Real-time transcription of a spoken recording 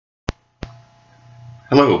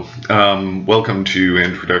Hello, welcome to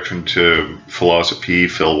Introduction to Philosophy,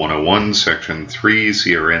 Phil 101, Section 3,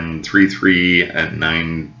 CRN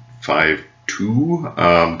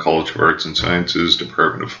 33952, College of Arts and Sciences,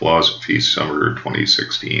 Department of Philosophy, Summer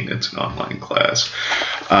 2016. It's an online class.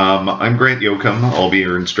 I'm Grant Yoakum. I'll be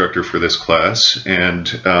your instructor for this class,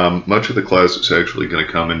 and much of the class is actually going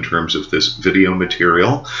to come in terms of this video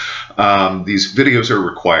material. These videos are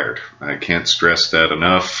required. I can't stress that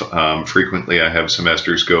enough. Frequently I have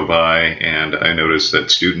semesters go by and I notice that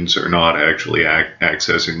students are not actually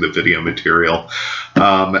accessing the video material.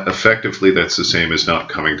 Effectively, that's the same as not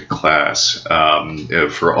coming to class.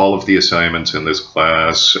 For all of the assignments in this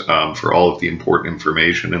class, for all of the important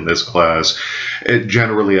information in this class,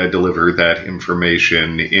 generally I deliver that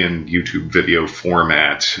information in YouTube video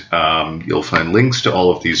format. You'll find links to all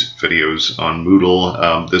of these videos on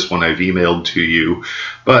Moodle. This one I've emailed to you,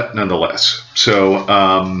 but nonetheless. So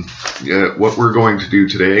what we're going to do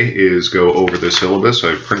today is go over the syllabus.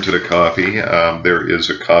 I've printed a copy. There is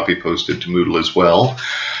a copy posted to Moodle as well.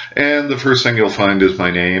 And the first thing you'll find is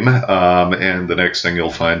my name, and the next thing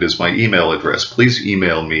you'll find is my email address. Please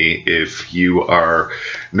email me if you are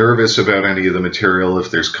nervous about any of the material,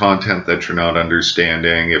 if there's content that you're not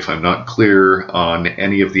understanding, if I'm not clear on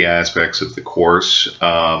any of the aspects of the course.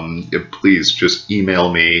 Please just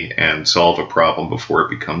email me and solve a problem before it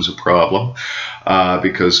becomes a problem,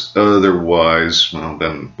 because otherwise, well,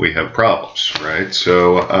 then we have problems, right?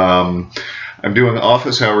 So I'm doing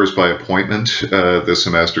office hours by appointment this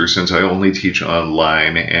semester since I only teach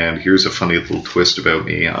online, and here's a funny little twist about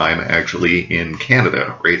me. I'm actually in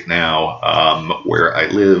Canada right now, where I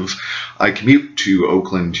live. I commute to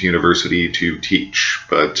Oakland University to teach,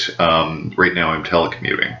 but right now I'm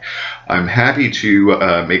telecommuting. I'm happy to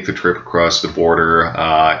make the trip across the border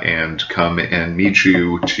and come and meet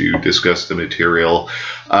you to discuss the material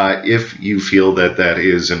if you feel that that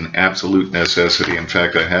is an absolute necessity. In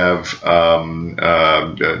fact, I have an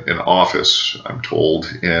office, I'm told,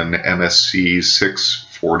 in MSC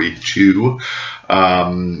 642.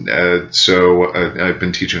 So I've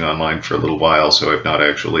been teaching online for a little while, so I've not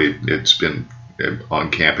actually, it's been on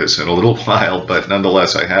campus in a little while, but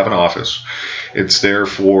nonetheless, I have an office. It's there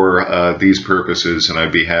for these purposes, and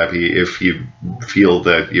I'd be happy if you feel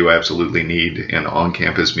that you absolutely need an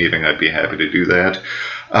on-campus meeting, I'd be happy to do that.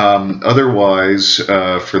 Otherwise,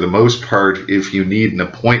 for the most part, if you need an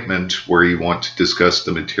appointment where you want to discuss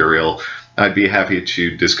the material, I'd be happy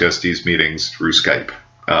to discuss these meetings through Skype.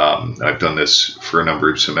 I've done this for a number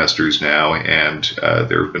of semesters now, and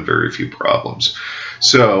there have been very few problems.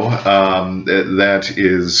 So that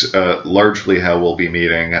is largely how we'll be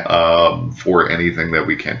meeting for anything that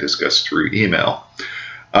we can't discuss through email.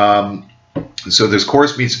 So this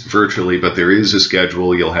course meets virtually, but there is a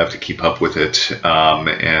schedule. You'll have to keep up with it,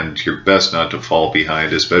 and you're best not to fall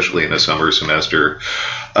behind, especially in a summer semester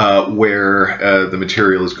where the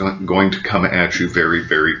material is going to come at you very,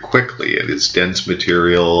 very quickly. It is dense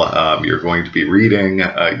material. You're going to be reading,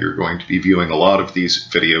 you're going to be viewing a lot of these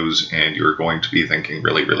videos, and you're going to be thinking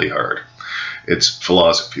really, really hard. It's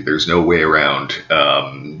philosophy. There's no way around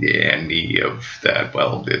any of that.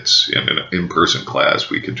 Well, it's in an in-person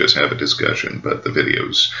class. We could just have a discussion, but the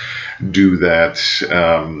videos do that,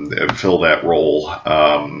 fill that role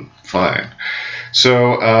fine.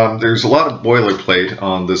 So there's a lot of boilerplate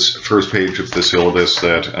on this first page of the syllabus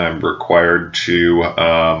that I'm required to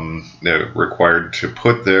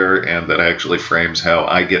put there, and that actually frames how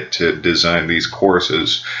I get to design these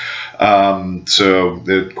courses. So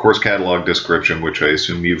the course catalog description, which I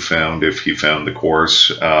assume you found if you found the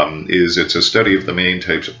course, it's a study of the main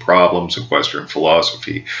types of problems of Western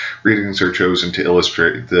philosophy. Readings are chosen to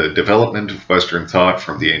illustrate the development of Western thought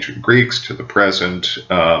from the ancient Greeks to the present,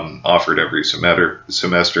 offered every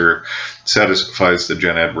semester, satisfies the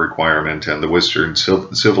Gen Ed requirement and the Western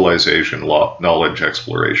civilization knowledge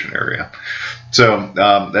exploration area. So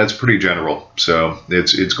that's pretty general. So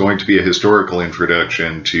it's going to be a historical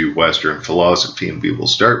introduction to Western philosophy, and we will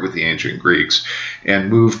start with the ancient Greeks and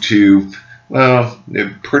move to, well,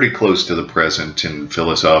 pretty close to the present in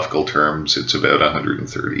philosophical terms. It's about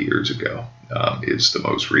 130 years ago is the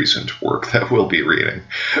most recent work that we'll be reading.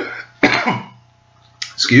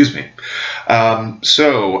 Excuse me.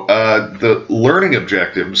 The learning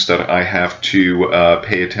objectives that I have to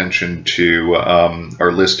pay attention to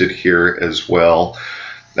are listed here as well.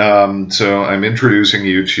 So I'm introducing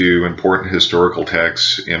you to important historical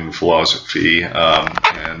texts in philosophy,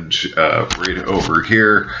 and right over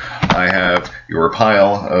here I have your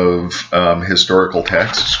pile of historical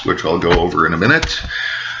texts, which I'll go over in a minute.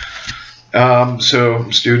 So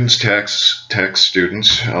students, text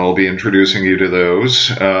students, I'll be introducing you to those.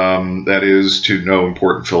 That is to know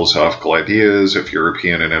important philosophical ideas of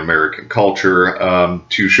European and American culture,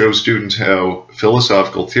 to show students how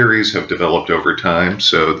philosophical theories have developed over time.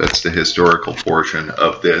 So that's the historical portion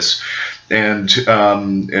of this. And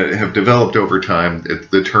have developed over time.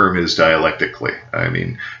 The term is dialectically. I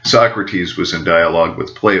mean, Socrates was in dialogue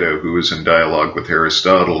with Plato, who was in dialogue with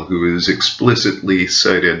Aristotle, who is explicitly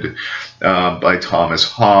cited by Thomas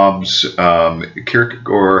Hobbes.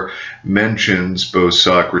 Kierkegaard mentions both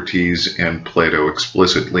Socrates and Plato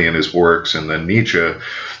explicitly in his works, and then Nietzsche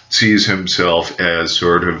sees himself as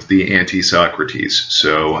sort of the anti-Socrates.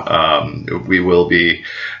 So we will be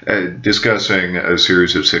discussing a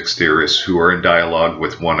series of 6 theorists who are in dialogue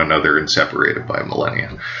with one another and separated by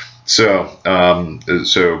millennia. So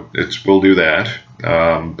we'll do that.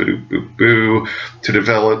 To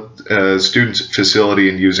develop students' facility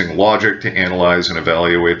in using logic to analyze and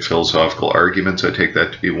evaluate philosophical arguments. I take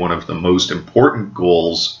that to be one of the most important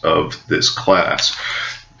goals of this class.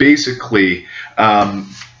 Basically,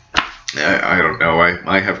 I don't know,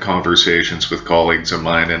 I have conversations with colleagues of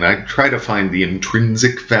mine, and I try to find the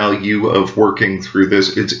intrinsic value of working through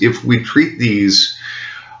this. It's if we treat these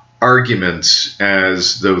arguments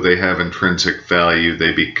as though they have intrinsic value,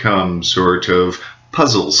 they become sort of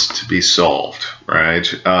puzzles to be solved,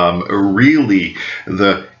 right? Really,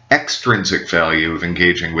 the extrinsic value of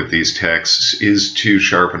engaging with these texts is to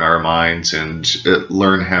sharpen our minds and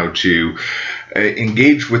learn how to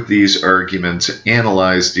engage with these arguments,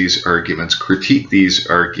 analyze these arguments, critique these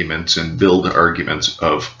arguments, and build arguments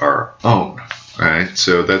of our own, right?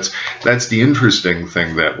 So that's the interesting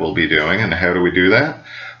thing that we'll be doing. And how do we do that?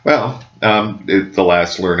 Well, the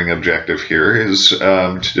last learning objective here is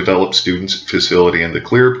to develop students' facility in the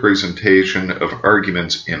clear presentation of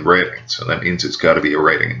arguments in writing. So that means it's got to be a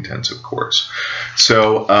writing-intensive course.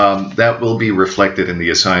 So that will be reflected in the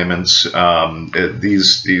assignments.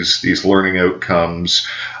 These learning outcomes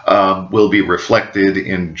will be reflected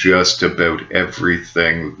in just about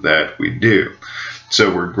everything that we do. So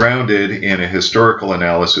we're grounded in a historical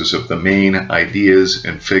analysis of the main ideas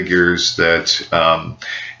and figures that,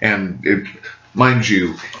 mind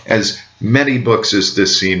you, as many books as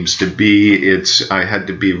this seems to be, I had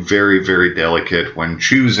to be very, very delicate when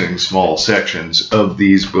choosing small sections of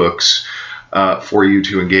these books for you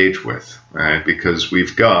to engage with, right? Because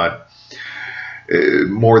we've got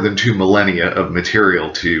more than 2 millennia of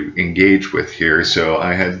material to engage with here. So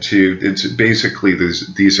I had to, it's basically,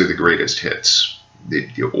 these are the greatest hits.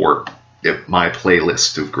 Or my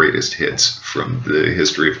playlist of greatest hits from the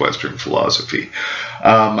history of Western philosophy.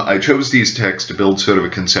 I chose these texts to build sort of a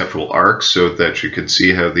conceptual arc so that you could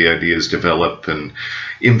see how the ideas develop and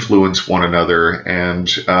influence one another. And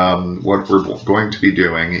what we're going to be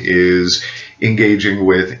doing is engaging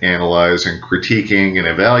with, analyzing, critiquing, and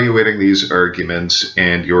evaluating these arguments,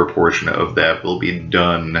 and your portion of that will be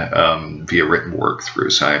done via written work, through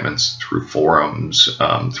assignments, through forums,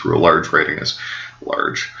 through a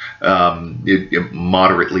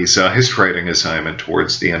moderately sized writing assignment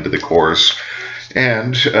towards the end of the course.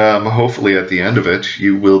 And hopefully at the end of it,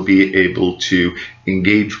 you will be able to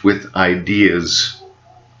engage with ideas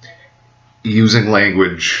using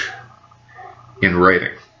language in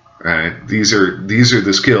writing. Right? These are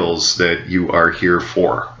the skills that you are here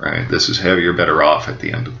for. Right? This is how you're better off at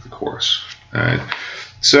the end of the course. Right?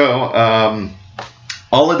 So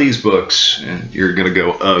all of these books, and you're going to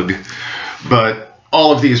go ugh, but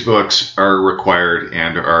all of these books are required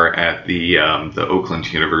and are at the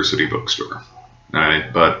Oakland University bookstore.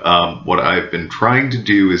 Right? But what I've been trying to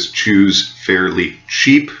do is choose fairly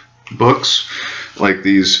cheap books. Like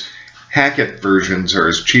these Hackett versions are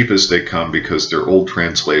as cheap as they come because they're old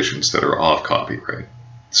translations that are off copyright.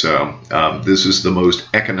 So this is the most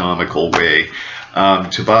economical way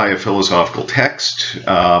to buy a philosophical text.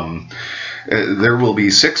 There will be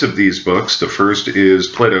 6 of these books. The first is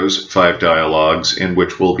Plato's 5 Dialogues, in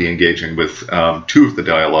which we'll be engaging with 2 of the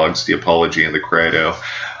dialogues, the Apology and the Credo.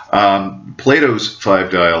 Plato's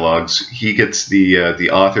 5 Dialogues, he gets the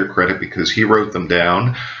author credit because he wrote them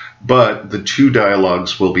down, but the 2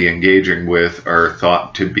 dialogues we'll be engaging with are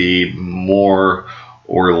thought to be more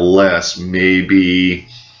or less maybe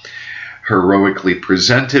heroically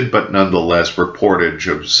presented, but nonetheless reportage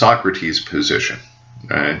of Socrates' position.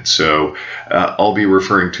 Right, so I'll be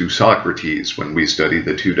referring to Socrates when we study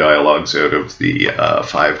the 2 dialogues out of the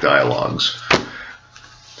 5 dialogues.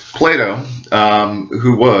 Plato,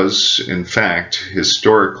 who was, in fact,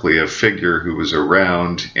 historically a figure who was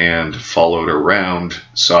around and followed around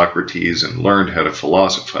Socrates and learned how to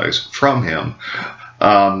philosophize from him,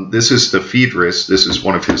 This is the Phaedrus. This is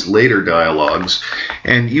one of his later dialogues,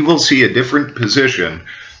 and you will see a different position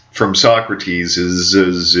from Socrates,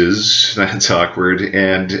 that's awkward,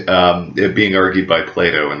 and it being argued by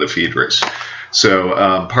Plato in the Phaedrus. So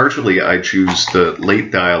partially I choose the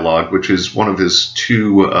late dialogue, which is one of his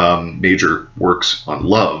two major works on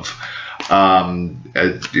love,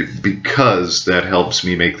 because that helps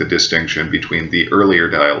me make the distinction between the earlier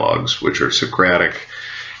dialogues, which are Socratic,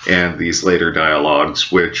 and these later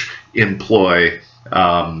dialogues, which employ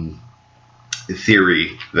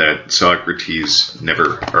theory that Socrates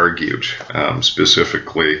never argued,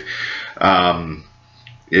 specifically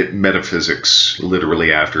metaphysics,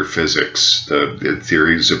 literally after physics, the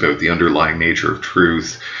theories about the underlying nature of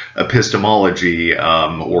truth, epistemology,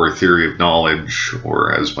 or theory of knowledge,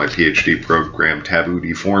 or as my PhD program taboo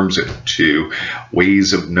deforms it to,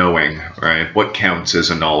 ways of knowing, right? What counts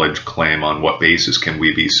as a knowledge claim? On what basis can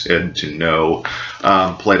we be said to know?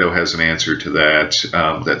 Plato has an answer to that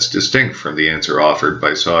that's distinct from the answer offered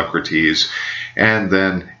by Socrates. And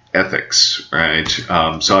then ethics, right?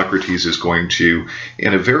 Socrates is going to,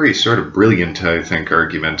 in a very sort of brilliant, I think,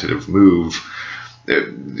 argumentative move,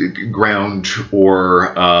 ground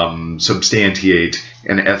or substantiate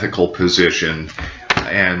an ethical position,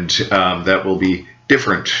 and that will be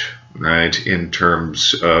different, right, in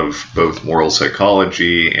terms of both moral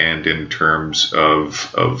psychology and in terms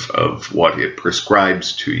of what it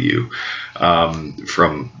prescribes to you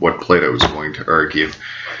from what Plato is going to argue.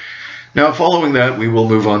 Now, following that, we will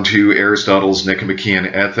move on to Aristotle's Nicomachean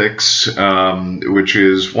Ethics, which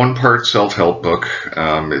is one part self-help book.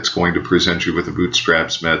 It's going to present you with a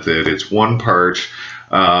bootstraps method. It's one part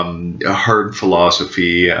hard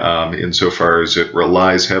philosophy, insofar as it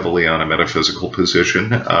relies heavily on a metaphysical position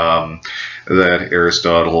that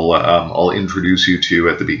Aristotle I'll introduce you to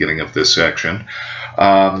at the beginning of this section.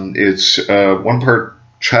 It's one part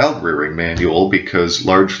child-rearing manual, because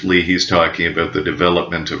largely he's talking about the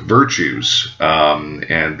development of virtues,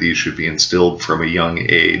 and these should be instilled from a young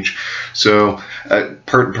age. So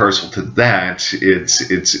part and parcel to that,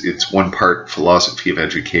 it's one part philosophy of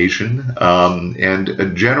education, and a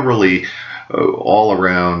generally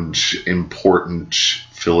all-around important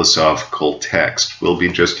philosophical text. We'll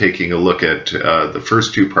be just taking a look at the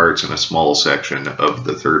first two parts and a small section of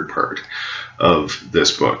the third part of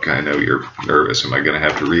this book. I know you're nervous. Am I going to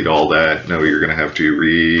have to read all that? No, you're going to have to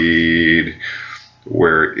read,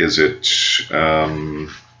 where is it?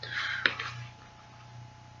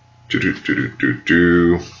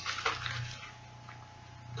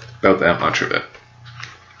 About that much of it.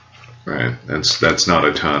 Right, that's not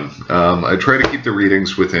a ton. I try to keep the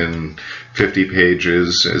readings within 50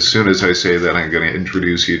 pages. As soon as I say that, I'm going to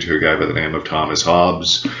introduce you to a guy by the name of Thomas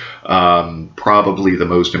Hobbes. Probably the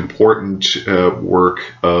most important work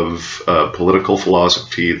of political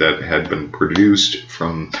philosophy that had been produced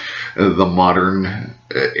from the modern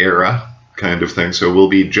era, kind of thing. So we'll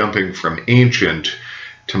be jumping from ancient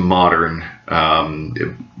to modern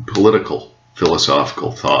political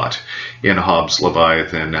philosophical thought in Hobbes'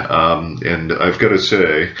 Leviathan. And I've got to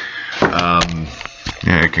say,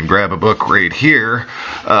 I can grab a book right here.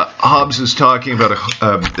 Hobbes is talking about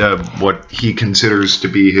what he considers to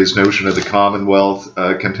be his notion of the Commonwealth.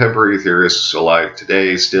 Contemporary theorists alive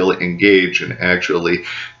today still engage and actually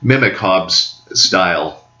mimic Hobbes'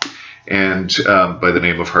 style, and by the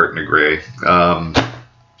name of Hart and Gray.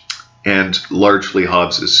 And largely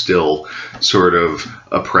Hobbes is still sort of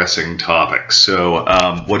a pressing topic. So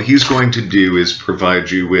what he's going to do is provide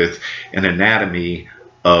you with an anatomy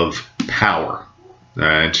of power.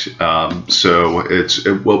 Right? So it's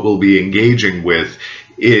what we'll be engaging with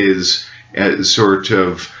is a sort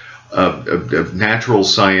of a natural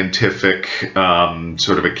scientific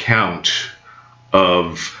sort of account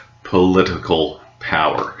of political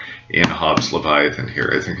power in Hobbes' Leviathan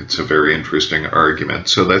here. I think it's a very interesting argument.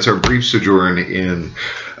 So that's our brief sojourn in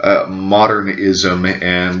modernism,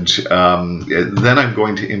 and then I'm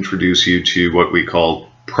going to introduce you to what we call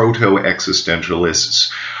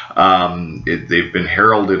proto-existentialists. They've been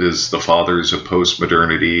heralded as the fathers of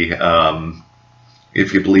postmodernity,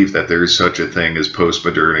 if you believe that there is such a thing as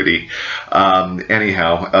postmodernity.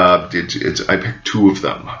 Anyhow, I picked two of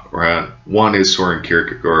them. Right? One is Soren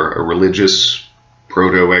Kierkegaard, a religious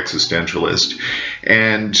proto-existentialist,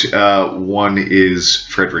 and one is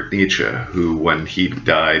Friedrich Nietzsche, who, when he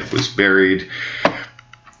died, was buried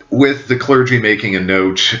with the clergy making a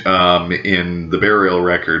note in the burial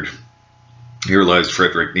record, "Here lies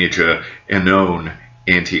Friedrich Nietzsche, a known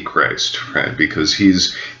Antichrist," right? Because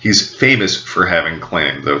he's famous for having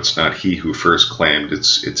claimed, though it's not he who first claimed,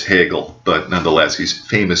 it's Hegel, but nonetheless he's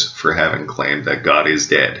famous for having claimed that God is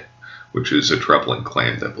dead. which is a troubling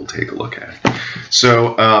claim that we'll take a look at.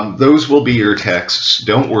 So those will be your texts.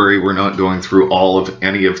 Don't worry, we're not going through all of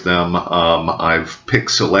any of them. I've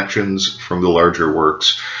picked selections from the larger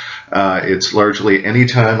works. It's largely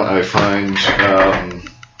anytime I find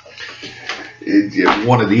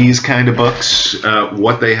one of these kind of books,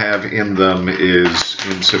 what they have in them is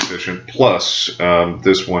insufficient. Plus,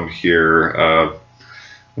 this one here,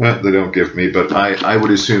 well, they don't give me, but I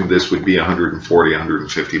would assume this would be 140,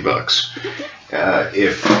 150 bucks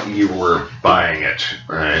if you were buying it,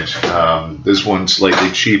 right? This one's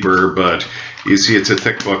slightly cheaper, but you see it's a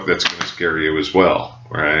thick book that's going to scare you as well,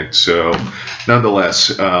 right? So nonetheless,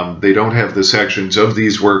 they don't have the sections of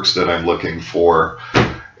these works that I'm looking for.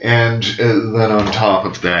 And then on top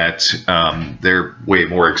of that, they're way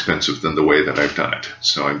more expensive than the way that I've done it.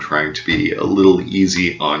 So I'm trying to be a little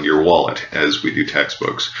easy on your wallet as we do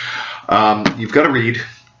textbooks. You've got to read.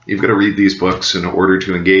 You've got to read these books in order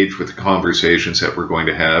to engage with the conversations that we're going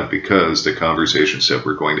to have, because the conversations that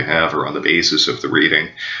we're going to have are on the basis of the reading.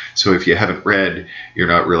 So if you haven't read, you're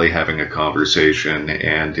not really having a conversation,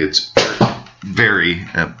 and it's very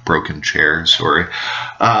broken chair, sorry.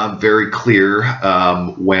 Very clear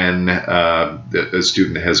when a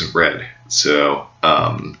student hasn't read. So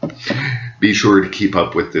be sure to keep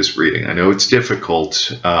up with this reading. I know it's difficult,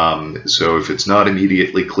 so if it's not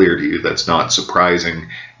immediately clear to you, that's not surprising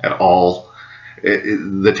at all.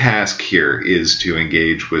 The task here is to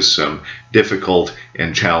engage with some difficult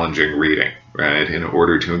and challenging reading, right, in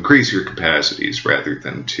order to increase your capacities rather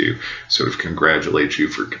than to sort of congratulate you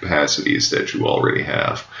for capacities that you already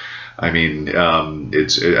have. I mean,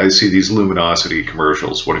 I see these luminosity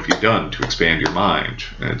commercials. What have you done to expand your mind?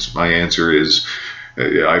 My answer is,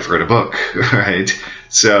 I've read a book, right?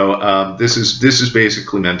 So this is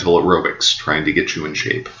basically mental aerobics, trying to get you in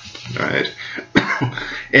shape, right?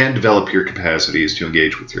 And develop your capacities to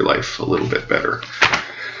engage with your life a little bit better.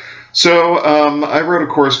 So I wrote a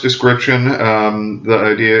course description. The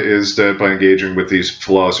idea is that by engaging with these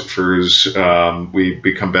philosophers, we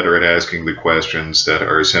become better at asking the questions that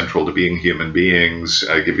are central to being human beings.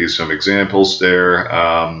 I give you some examples there.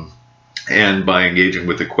 And by engaging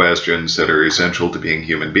with the questions that are essential to being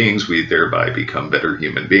human beings, we thereby become better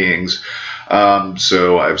human beings.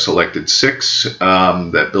 So I've selected 6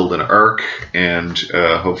 that build an arc, and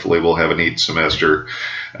hopefully we'll have a neat semester.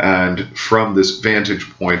 And from this vantage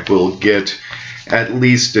point, we'll get at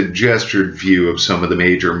least a gestured view of some of the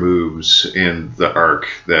major moves in the arc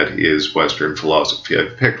that is Western philosophy.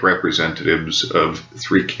 I've picked representatives of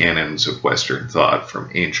 3 canons of Western thought, from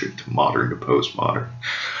ancient to modern to postmodern.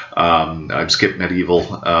 I've skipped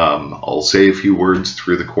medieval. I'll say a few words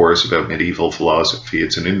through the course about medieval philosophy.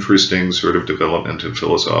 It's an interesting sort of development of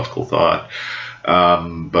philosophical thought,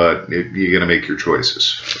 but you got to make your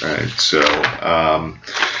choices, right? So,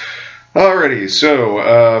 alrighty. So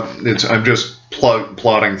I'm just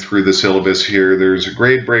plotting through the syllabus here. There's a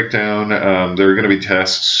grade breakdown. There are going to be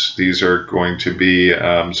tests. These are going to be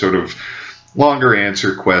sort of longer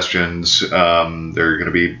answer questions. There are going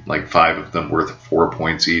to be like 5 of them worth 4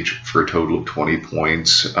 points each for a total of 20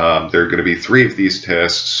 points. There are going to be 3 of these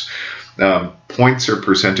tests. Points are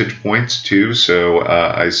percentage points too, so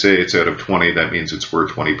I say it's out of 20, that means it's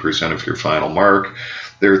worth 20% of your final mark.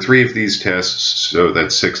 There are 3 of these tests, so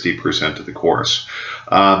that's 60% of the course.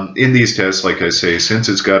 In these tests, like I say, since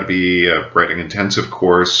it's got to be a writing intensive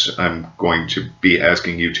course, I'm going to be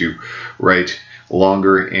asking you to write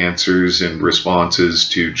longer answers and responses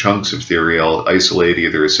to chunks of theory. I'll isolate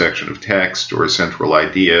either a section of text or a central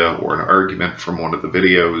idea or an argument from one of the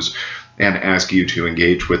videos and ask you to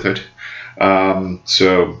engage with it.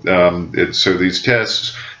 So these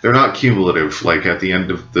tests, they're not cumulative. Like at the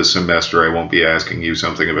end of the semester, I won't be asking you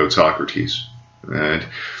something about Socrates, right?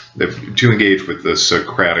 To engage with the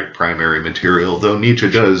Socratic primary material, though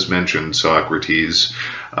Nietzsche does mention Socrates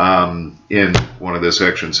in one of the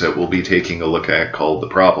sections that we'll be taking a look at, called The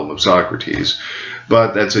Problem of Socrates.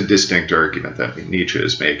 But that's a distinct argument that Nietzsche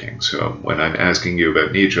is making. So when I'm asking you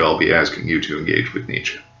about Nietzsche, I'll be asking you to engage with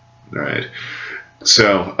Nietzsche. All right.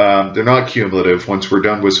 So they're not cumulative. Once we're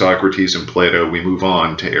done with Socrates and Plato, we move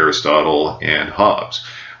on to Aristotle and Hobbes.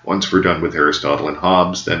 Once we're done with Aristotle and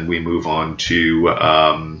Hobbes, then we move on to,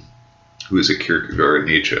 who is it, Kierkegaard and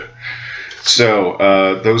Nietzsche.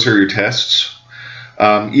 So those are your tests.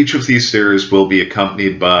 Each of these series will be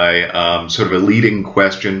accompanied by sort of a leading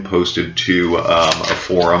question posted to a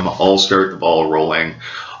forum. I'll start the ball rolling.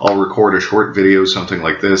 I'll record a short video, something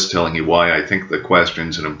like this, telling you why I think the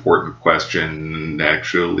question's an important question, and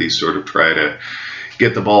actually sort of try to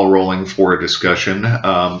get the ball rolling for a discussion.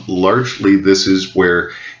 Largely, this is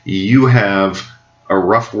where you have a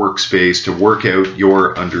rough workspace to work out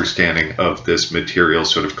your understanding of this material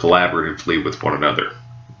sort of collaboratively with one another,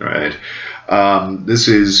 right? This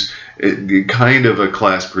is kind of a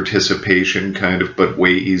class participation but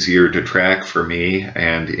way easier to track for me,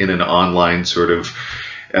 and in an online sort of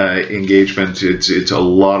engagement, it's a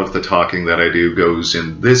lot of the talking that I do goes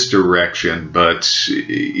in this direction, but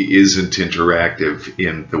isn't interactive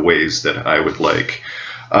in the ways that I would like.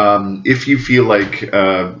 If you feel like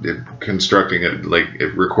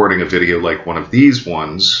recording a video like one of these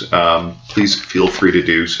ones, please feel free to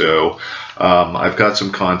do so. I've got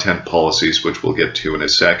some content policies which we'll get to in a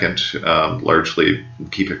second. Largely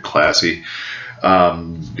keep it classy.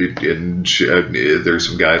 And there's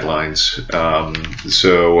some guidelines.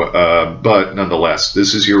 But nonetheless,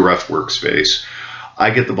 this is your rough workspace. I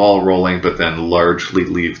get the ball rolling, but then largely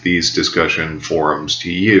leave these discussion forums to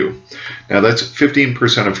you. Now that's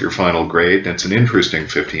 15% of your final grade. That's an interesting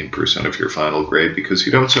 15% of your final grade, because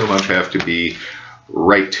you don't so much have to be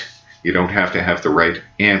right. You don't have to have the right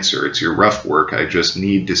answer. It's your rough work. I just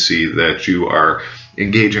need to see that you are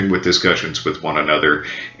engaging with discussions with one another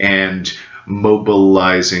and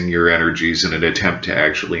mobilizing your energies in an attempt to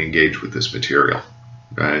actually engage with this material.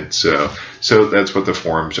 Right, so that's what the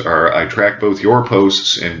forums are. I track both your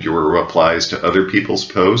posts and your replies to other people's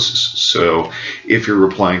posts. So if you're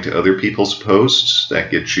replying to other people's posts,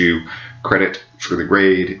 that gets you credit for the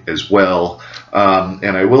grade as well.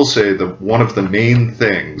 And I will say that one of the main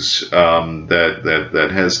things that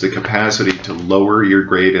has the capacity to lower your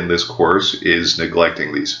grade in this course is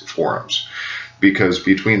neglecting these forums. Because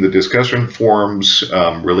between the discussion forums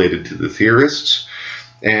related to the theorists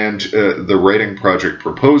and the writing project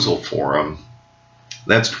proposal forum,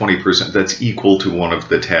 that's 20%. That's equal to one of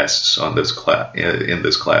the tests on this class. In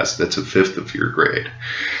this class, that's a fifth of your grade.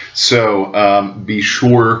 So be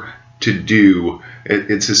sure to do.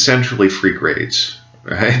 It's essentially free grades,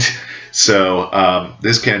 right? So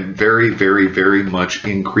this can very, very, very much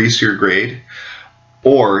increase your grade,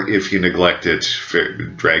 or if you neglect it,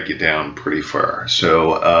 drag you down pretty far.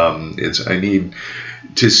 So I need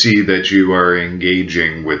to see that you are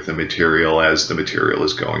engaging with the material as the material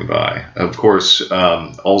is going by. Of course,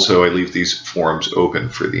 also I leave these forums open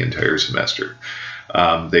for the entire semester.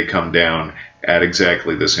 They come down at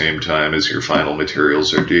exactly the same time as your final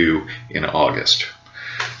materials are due in August.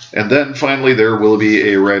 And then finally there will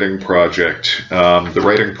be a writing project. The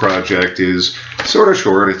writing project is sort of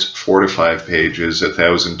short. It's 4 to 5 pages,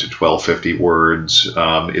 1,000 to 1,250 words.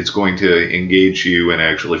 It's going to engage you in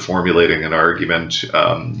actually formulating an argument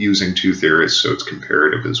using two theorists, so it's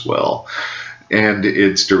comparative as well. And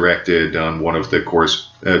it's directed on one of the course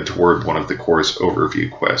toward one of the course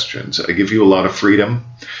overview questions. I give you a lot of freedom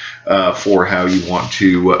for how you want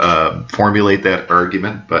to formulate that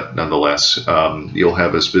argument, but nonetheless, you'll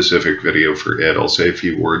have a specific video for it. I'll say a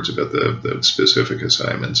few words about the specific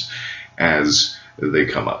assignments as they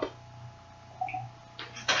come up.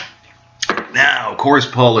 Now, course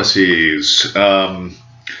policies. I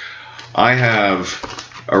have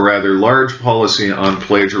a rather large policy on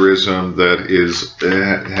plagiarism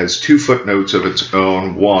that has 2 footnotes of its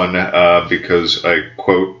own. One, because I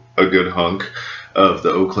quote a good hunk of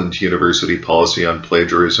the Oakland University policy on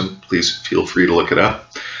plagiarism. Please feel free to look it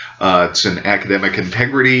up. It's an academic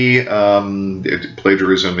integrity.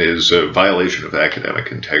 Plagiarism is a violation of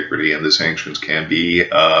academic integrity, and the sanctions can be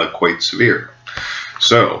quite severe.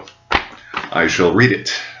 So, I shall read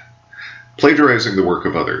it. Plagiarizing the work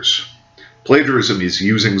of others. Plagiarism is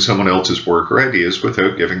using someone else's work or ideas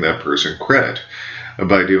without giving that person credit.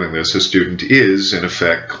 By doing this, a student is, in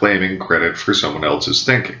effect, claiming credit for someone else's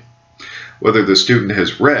thinking. Whether the student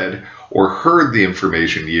has read or heard the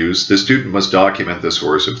information used, the student must document the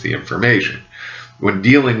source of the information. When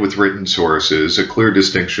dealing with written sources, a clear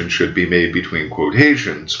distinction should be made between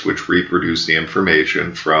quotations, which reproduce the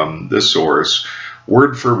information from the source,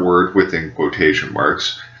 word for word within quotation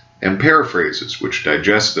marks, and paraphrases, which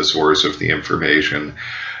digest the source of the information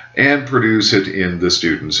and produce it in the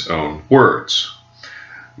student's own words.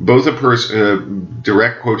 Both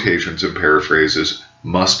direct quotations and paraphrases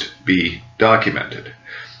must be documented.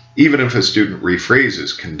 Even if a student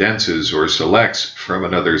rephrases, condenses, or selects from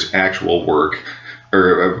another's actual work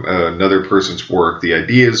or another person's work, the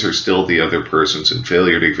ideas are still the other person's, and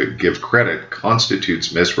failure to give credit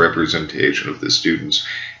constitutes misrepresentation of the student's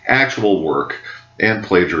actual work and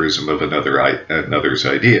plagiarism of another's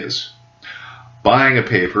ideas. Buying a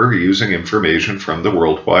paper using information from the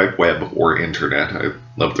World Wide Web or Internet, I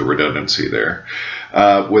love the redundancy there,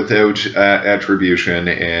 without attribution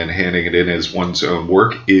and handing it in as one's own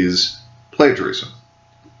work is plagiarism.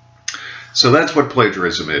 So that's what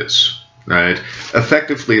plagiarism is. right?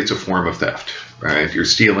 Effectively, it's a form of theft, right? You're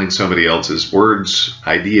stealing somebody else's words,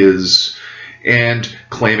 ideas, and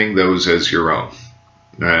claiming those as your own,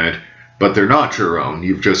 right? But they're not your own.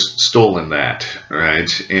 You've just stolen that,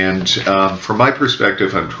 right? And from my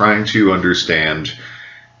perspective, I'm trying to understand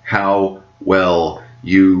how well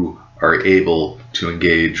you are able to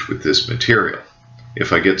engage with this material.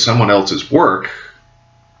 If I get someone else's work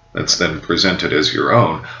that's then presented as your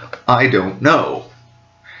own, I don't know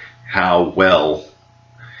how well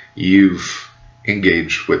you've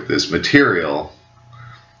engaged with this material,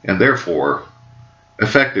 and therefore,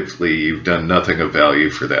 effectively, you've done nothing of value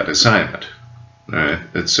for that assignment. Right?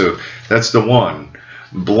 And so that's the one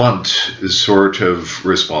blunt sort of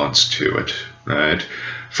response to it. Right?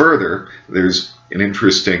 Further, there's an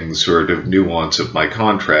interesting sort of nuance of my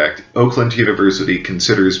contract. Oakland University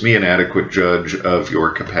considers me an adequate judge of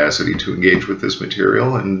your capacity to engage with this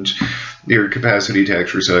material and your capacity to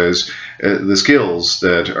exercise the skills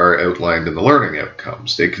that are outlined in the learning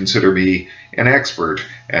outcomes. They consider me an expert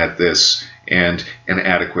at this and an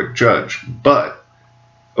adequate judge. But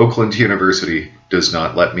Oakland University does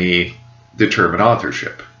not let me determine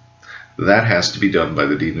authorship. That has to be done by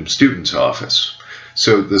the Dean of Students' office.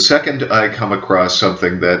 So the second I come across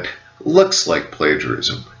something that looks like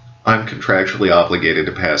plagiarism, I'm contractually obligated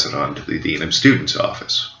to pass it on to the Dean of Students'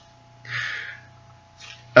 office.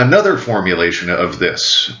 Another formulation of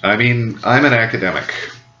this, I'm an academic.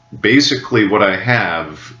 Basically what I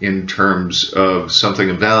have in terms of something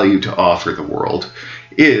of value to offer the world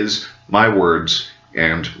is my words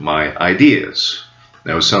and my ideas.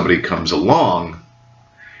 Now if somebody comes along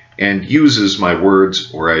and uses my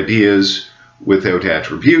words or ideas without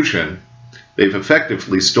attribution, they've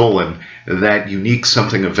effectively stolen that unique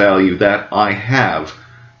something of value that I have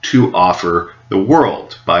to offer the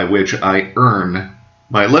world, by which I earn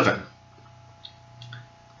my living.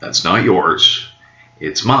 That's not yours,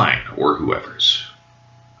 it's mine or whoever's.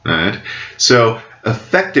 Right? So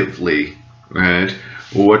effectively, right,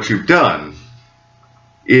 what you've done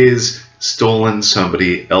is stolen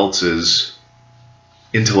somebody else's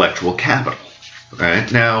intellectual capital.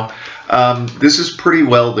 Right? Now, this is pretty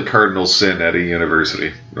well the cardinal sin at a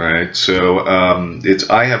university, right? So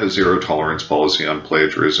I have a zero tolerance policy on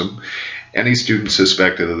plagiarism. Any student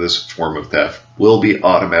suspected of this form of theft will be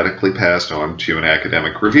automatically passed on to an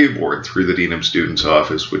academic review board through the Dean of Students'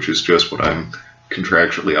 office, which is just what I'm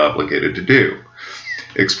contractually obligated to do.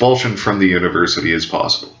 Expulsion from the university is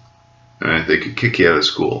possible. Right? They could kick you out of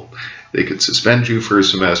school. They could suspend you for a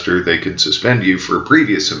semester. They could suspend you for a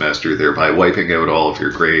previous semester, thereby wiping out all of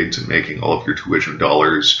your grades and making all of your tuition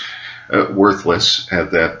dollars worthless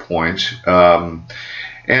at that point.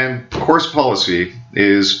 And course policy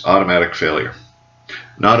is automatic failure,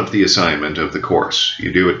 not of the assignment of the course.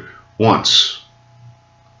 You do it once,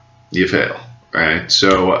 you fail. Right?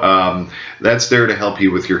 So that's there to help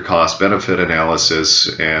you with your cost-benefit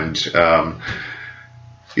analysis. And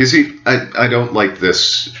you see, I don't like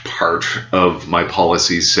this part of my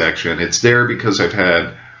policy section. It's there because I've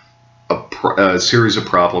had a series of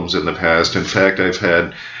problems in the past. In fact, I've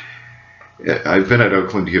been at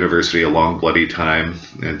Oakland University a long bloody time.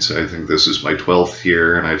 I think this is my 12th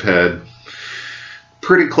year, and I've had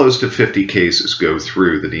pretty close to 50 cases go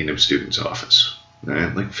through the Dean of Students' office.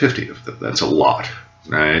 Right? Like 50 of them. That's a lot,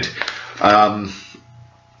 right?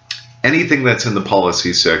 Anything that's in the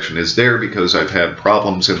policy section is there because I've had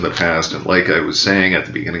problems in the past, and like I was saying at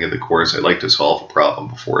the beginning of the course, I like to solve a problem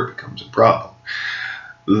before it becomes a problem.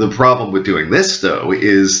 The problem with doing this, though,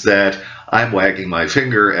 is that I'm wagging my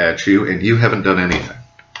finger at you and you haven't done anything.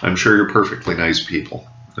 I'm sure you're perfectly nice people,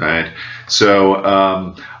 right? So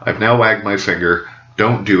I've now wagged my finger.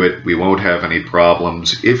 Don't do it. We won't have any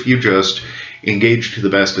problems. If you just engage to the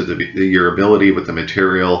best of your ability with the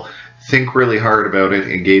material, think really hard about it,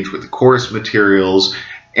 engage with the course materials,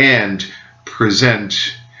 and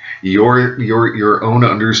present your own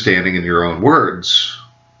understanding in your own words,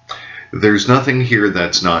 there's nothing here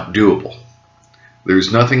that's not doable.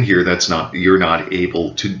 There's nothing here that's you're not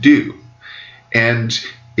able to do. And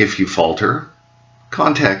if you falter,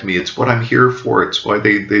 contact me. It's what I'm here for. It's why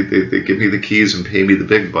they give me the keys and pay me the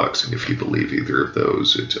big bucks. And if you believe either of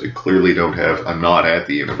those, I clearly don't have, I'm not at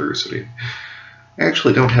the university. I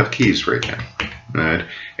actually don't have keys right now. Right?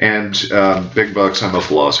 And big bucks, I'm a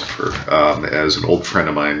philosopher. As an old friend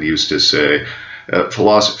of mine used to say,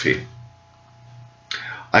 philosophy.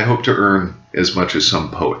 I hope to earn as much as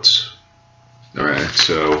some poets. All right,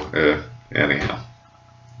 so anyhow.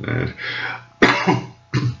 Right.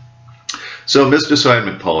 So missed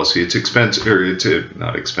assignment policy, it's expensive, or it's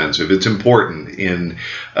not expensive, it's important in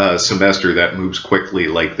a semester that moves quickly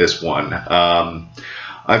like this one.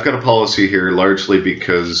 I've got a policy here largely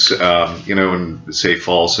because, you know, in, say,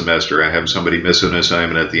 fall semester, I have somebody miss an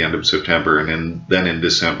assignment at the end of September, and then in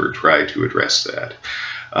December try to address that.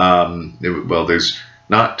 Well, there's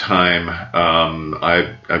not time.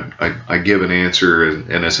 I give an answer,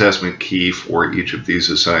 an assessment key for each of these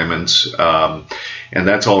assignments, and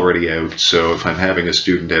that's already out. So if I'm having a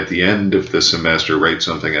student at the end of the semester write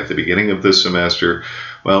something at the beginning of the semester,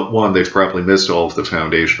 well, one, they've probably missed all of the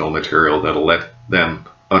foundational material that'll let them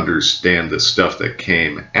understand the stuff that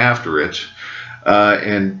came after it.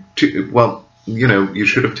 And two, well, you know, you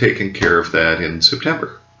should have taken care of that in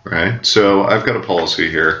September, right? So I've got a policy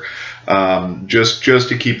here, just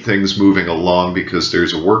to keep things moving along, because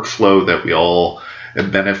there's a workflow that we all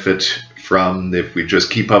benefit from. If we just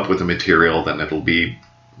keep up with the material, then it'll be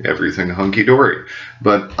everything hunky-dory.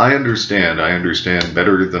 But I understand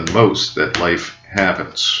better than most that life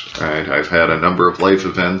happens, right? I've had a number of life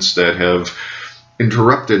events that have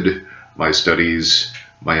interrupted my studies,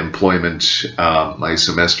 my employment, my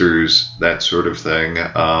semesters, that sort of thing.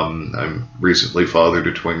 I'm recently fathered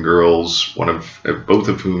to twin girls, both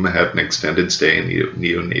of whom had an extended stay in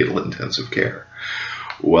neonatal intensive care.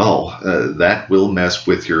 Well, that will mess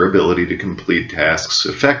with your ability to complete tasks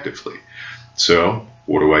effectively. So,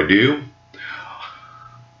 what do?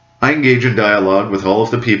 I engage in dialogue with all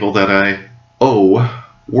of the people that I owe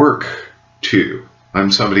work to.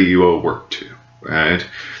 I'm somebody you owe work to, right?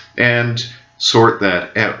 And sort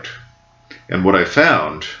that out. And what I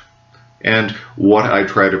found, and what I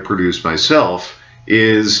try to produce myself,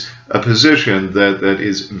 is a position that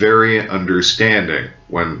is very understanding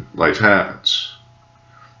when life happens,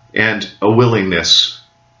 and a willingness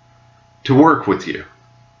to work with you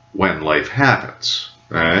when life happens,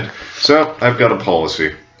 right? So I've got a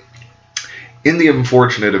policy. In the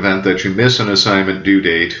unfortunate event that you miss an assignment due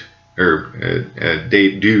date, or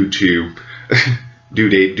date due to due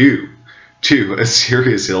date due to a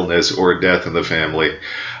serious illness or death in the family,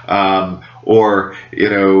 or, you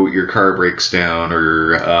know, your car breaks down,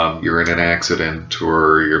 or you're in an accident,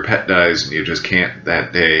 or your pet dies and you just can't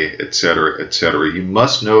that day, etc., etc., you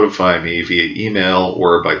must notify me via email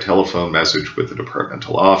or by telephone message with the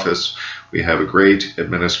departmental office. We have a great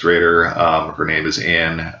administrator. Her name is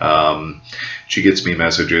Anne. She gets me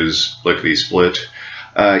messages lickety-split,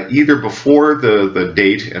 either before the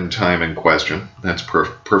date and time in question. That's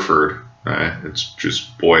preferred. Right? It's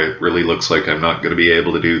just, boy, it really looks like I'm not going to be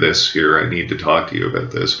able to do this here. I need to talk to you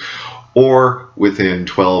about this. Or within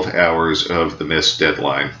 12 hours of the missed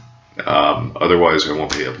deadline. Otherwise, I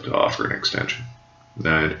won't be able to offer an extension.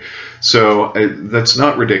 Right? So that's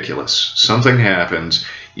not ridiculous. Something happens,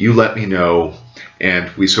 you let me know,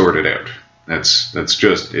 and we sort it out. That's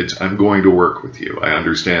just, I'm going to work with you. I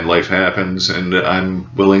understand life happens, and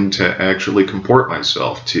I'm willing to actually comport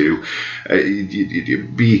myself to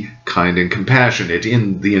be kind and compassionate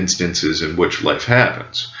in the instances in which life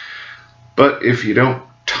happens. But if you don't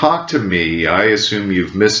talk to me, I assume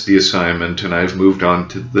you've missed the assignment and I've moved on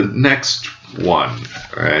to the next one,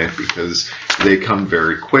 right? Because they come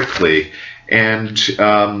very quickly. And,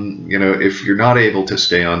 you know, if you're not able to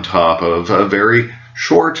stay on top of a very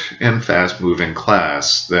short and fast-moving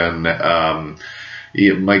class, then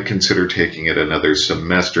you might consider taking it another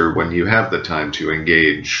semester when you have the time to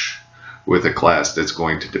engage with a class that's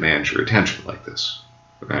going to demand your attention like this.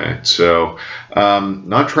 Right? So,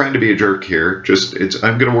 not trying to be a jerk here, just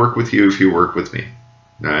I'm going to work with you if you work with me.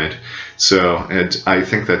 Right? So, I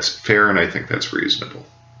think that's fair, and I think that's reasonable.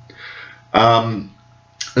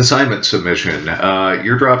 Assignment submission.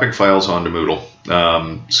 You're dropping files onto Moodle.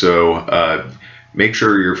 So make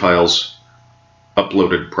sure your files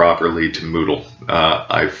uploaded properly to Moodle.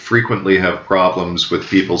 I frequently have problems with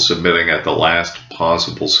people submitting at the last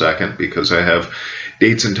possible second, because I have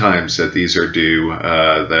dates and times that these are due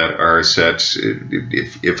that are set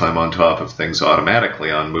if I'm on top of things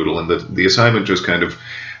automatically on Moodle, and the assignment just kind of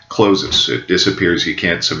closes. It disappears. You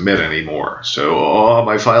can't submit anymore. So, oh,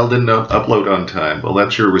 my file didn't upload on time. Well,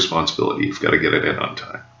 that's your responsibility. You've got to get it in on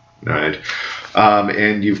time. Right?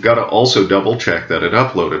 And you've got to also double check that it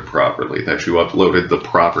uploaded properly, that you uploaded the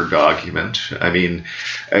proper document. I mean,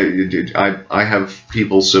 I have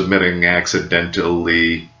people submitting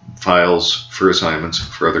accidentally files for assignments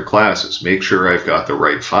for other classes. Make sure I've got the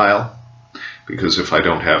right file, because if I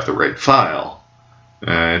don't have the right file,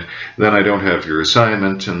 then I don't have your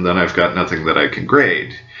assignment, and then I've got nothing that I can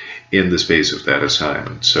grade in the space of that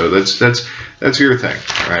assignment. So that's your thing,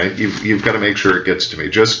 right? You've got to make sure it gets to me.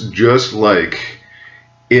 Just like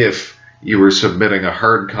if you were submitting a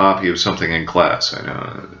hard copy of something in class. I know,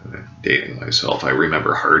 I'm dating myself. I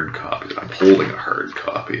remember hard copy. I'm holding a hard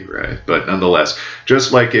copy, right? But nonetheless,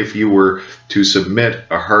 just like if you were to submit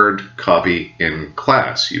a hard copy in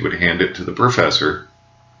class, you would hand it to the professor,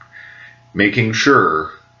 making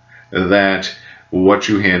sure that what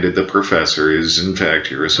you handed the professor is in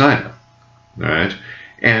fact your assignment, right?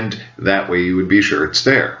 And that way you would be sure it's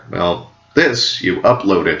there. Well, this, you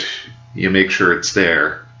upload it, you make sure it's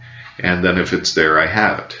there, and then if it's there, I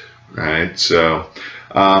have it, right? So,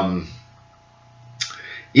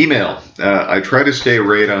 email. I try to stay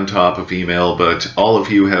right on top of email, but all of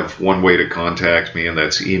you have one way to contact me, and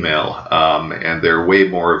that's email. And there are way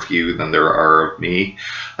more of you than there are of me.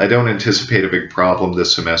 I don't anticipate a big problem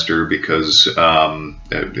this semester because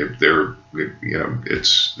there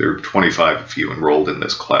are 25 of you enrolled in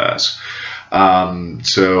this class.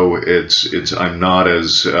 So I'm not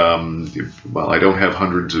as, well, I don't have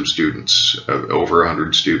hundreds of students, over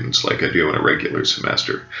 100 students like I do in a regular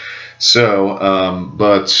semester. So,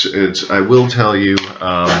 but I will tell you,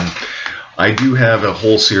 I do have a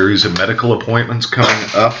whole series of medical appointments coming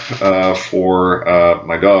up for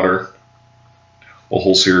my daughter. A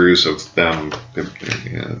whole series of them.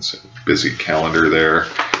 Yeah, it's a busy calendar there.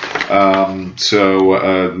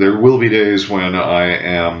 So there will be days when I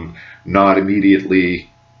am not immediately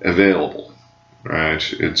available, right?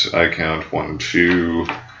 I count 1, 2,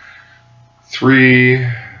 3,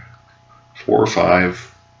 4,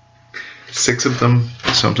 5, 6 of them,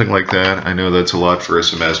 something like that. I know that's a lot for a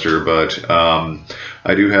semester, but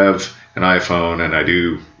I do have an iPhone and I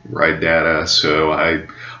do write data, so I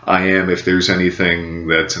am, if there's anything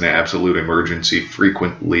that's an absolute emergency,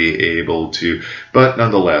 frequently able to, but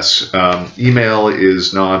nonetheless, email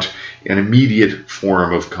is not an immediate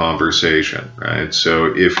form of conversation, right?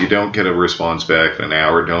 So if you don't get a response back in an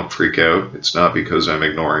hour, don't freak out. It's not because I'm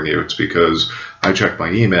ignoring you, it's because I check my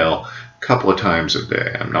email a couple of times a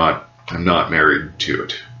day. I'm not married to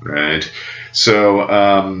it, right? So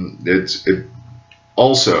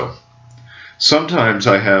also, sometimes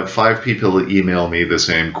I have 5 people email me the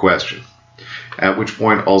same question, at which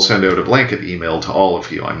point I'll send out a blanket email to all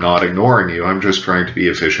of you. I'm not ignoring you, I'm just trying to be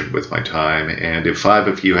efficient with my time, and if 5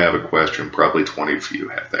 of you have a question, probably 20 of you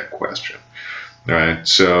have that question. All right,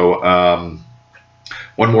 so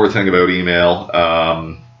one more thing about email.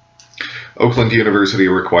 Oakland University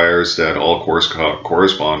requires that all course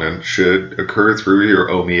correspondence should occur through your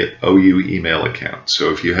OU email account.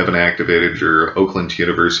 So if you haven't activated your Oakland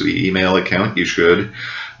University email account, you should.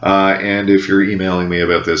 And if you're emailing me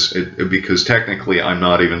about this, because technically I'm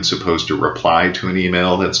not even supposed to reply to an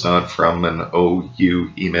email that's not from an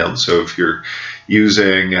OU email. So if you're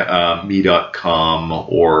using me.com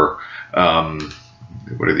or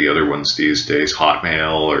what are the other ones these days,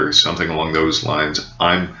 Hotmail or something along those lines,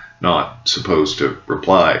 I'm not supposed to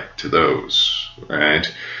reply to those, right?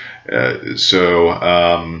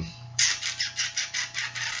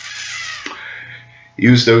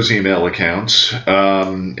 Use those email accounts.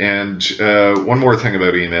 And one more thing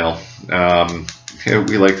about email.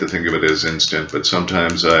 We like to think of it as instant, but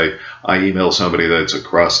sometimes I email somebody that's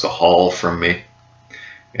across the hall from me,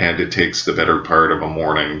 and it takes the better part of a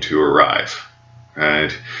morning to arrive,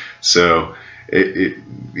 right? So,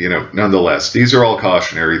 nonetheless, these are all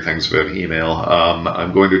cautionary things about email.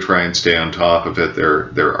 I'm going to try and stay on top of it.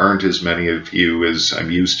 There aren't as many of you as I'm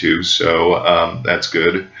used to, so that's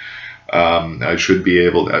good. I should be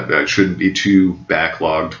able to, I shouldn't be too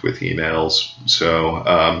backlogged with emails,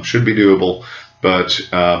 so should be doable, but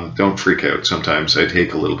don't freak out. Sometimes I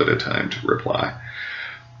take a little bit of time to reply.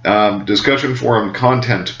 Discussion forum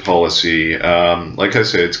content policy. Like I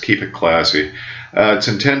said, it's keep it classy. It's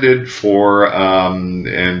intended for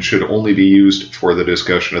and should only be used for the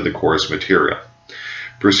discussion of the course material.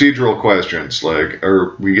 Procedural questions like,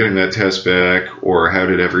 are we getting that test back, or how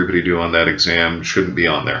did everybody do on that exam, shouldn't be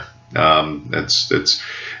on there.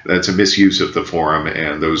 That's a misuse of the forum,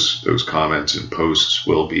 and those comments and posts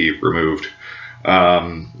will be removed.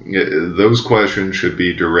 Those questions should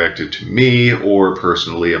be directed to me or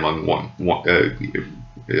personally among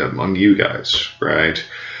among you guys, right?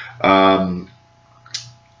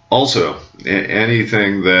 Also,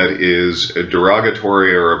 anything that is a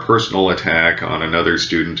derogatory or a personal attack on another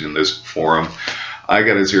student in this forum, I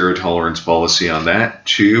got a zero tolerance policy on that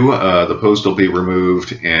too. The post will be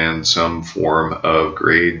removed, and some form of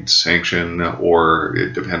grade sanction, or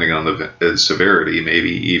depending on the severity,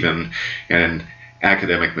 maybe even an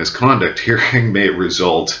academic misconduct hearing may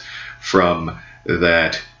result from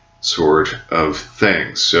that sort of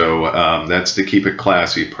thing. So that's the keep it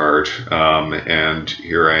classy part, and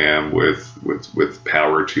here I am with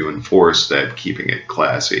power to enforce that keeping it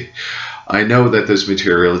classy. I know that this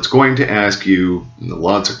material, it's going to ask you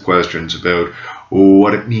lots of questions about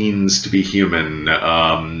what it means to be human,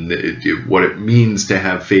 what it means to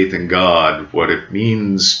have faith in God, what it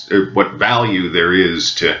means, what value there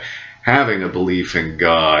is to having a belief in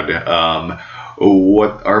God,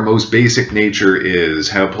 what our most basic nature is,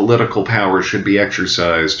 how political power should be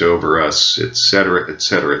exercised over us, etc.,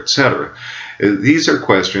 etc., etc. These are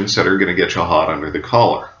questions that are going to get you hot under the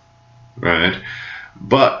collar, right?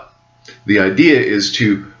 But the idea is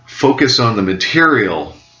to focus on the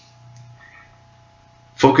material,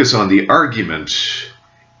 focus on the argument,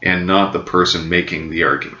 and not the person making the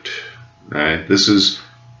argument, right? This is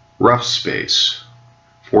rough space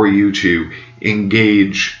for you to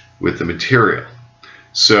engage with the material.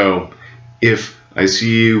 So if I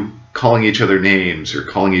see you calling each other names or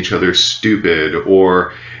calling each other stupid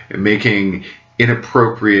or making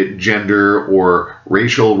inappropriate gender or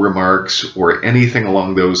racial remarks or anything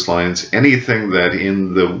along those lines, anything that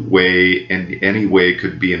in any way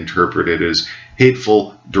could be interpreted as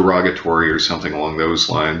hateful, derogatory, or something along those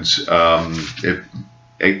lines,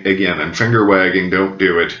 again, I'm finger wagging, don't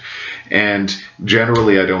do it. And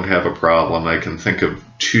generally I don't have a problem. I can think of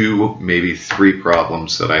 2, maybe 3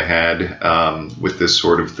 problems that I had with this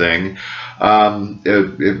sort of thing.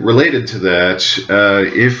 Related to that,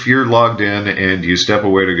 if you're logged in and you step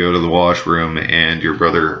away to go to the washroom and your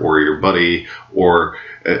brother or your buddy or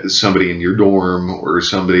somebody in your dorm or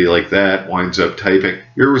somebody like that winds up typing,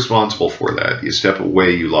 you're responsible for that. You step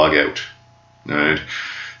away, you log out. All right?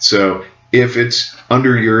 So if it's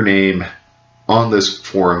under your name on this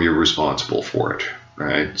forum, you're responsible for it,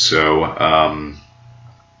 right? So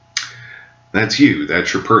that's you.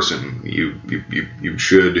 That's your person. You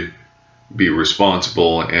should be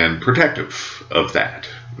responsible and protective of that,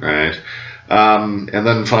 right? And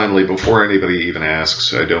then finally, before anybody even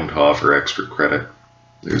asks, I don't offer extra credit.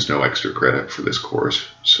 There's no extra credit for this course,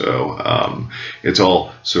 so it's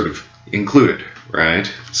all sort of included, right?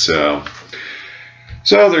 So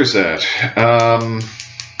there's that.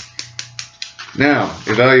 Now,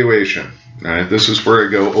 evaluation. Right, this is where I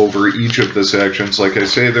go over each of the sections. Like I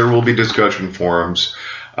say, there will be discussion forums.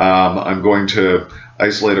 I'm going to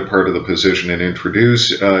isolate a part of the position and introduce.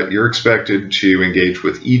 You're expected to engage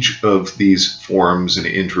with each of these forums and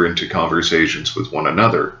enter into conversations with one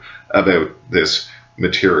another about this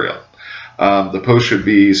material. The post should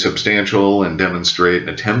be substantial and demonstrate an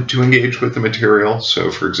attempt to engage with the material. So,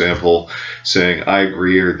 for example, saying, I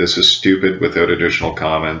agree, or this is stupid without additional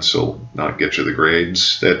comments will not get you the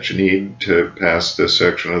grades that you need to pass this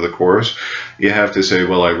section of the course. You have to say,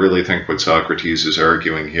 well, I really think what Socrates is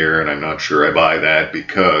arguing here, and I'm not sure I buy that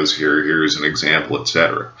because here's an example,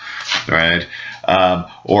 etc. Right?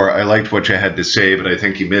 Or I liked what you had to say, but I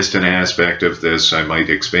think you missed an aspect of this. I might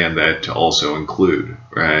expand that to also include,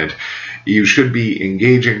 right? You should be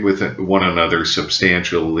engaging with one another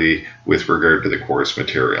substantially with regard to the course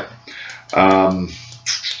material.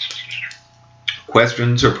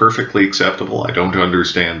 Questions are perfectly acceptable. I don't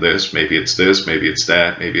understand this. Maybe it's this, maybe it's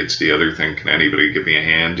that, maybe it's the other thing. Can anybody give me a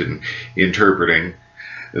hand in interpreting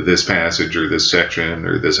this passage or this section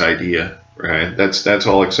or this idea? Right? That's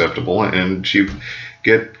all acceptable, and you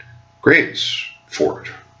get grades for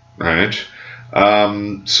it, right?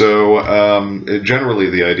 Generally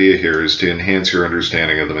the idea here is to enhance your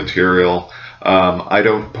understanding of the material. I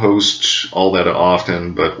don't post all that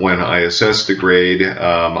often, but when I assess the grade,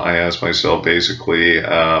 I ask myself basically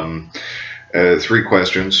 3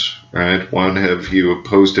 questions, right? 1, have you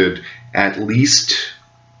posted at least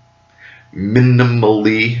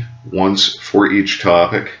minimally once for each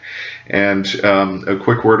topic? And a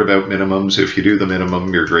quick word about minimums. If you do the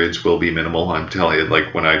minimum, your grades will be minimal. I'm telling you,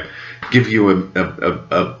 like when I give you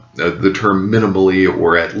the term minimally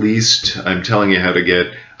or at least, I'm telling you how to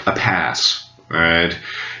get a pass, right?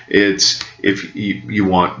 It's, if you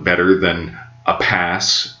want better than a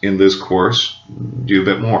pass in this course, do a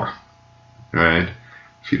bit more, right?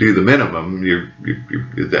 If you do the minimum,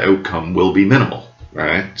 the outcome will be minimal,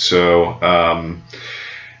 right? So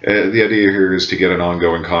the idea here is to get an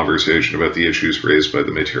ongoing conversation about the issues raised by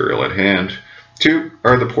the material at hand. 2,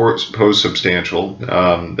 are the posts substantial?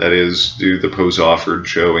 That is, do the posts offered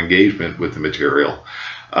show engagement with the material?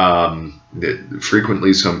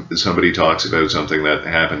 Frequently somebody talks about something that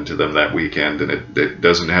happened to them that weekend and it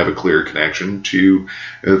doesn't have a clear connection to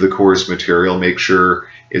the course material. Make sure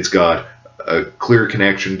it's got a clear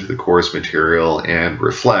connection to the course material and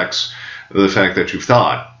reflects the fact that you've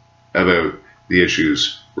thought about the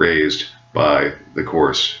issues raised by the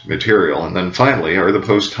course material. And then finally, are the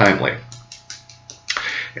posts timely?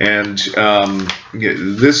 And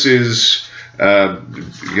this is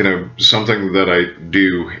something that I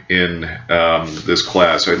do in this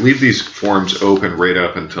class, I leave these forms open right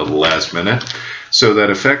up until the last minute, so that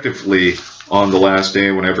effectively on the last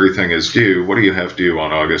day when everything is due, what do you have due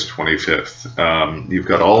on August 25th? You've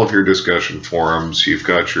got all of your discussion forums, you've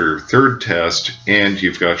got your third test, and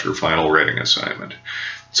you've got your final writing assignment.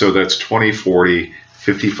 So that's 20, 40,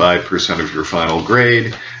 55% of your final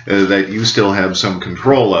grade that you still have some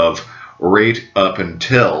control of right up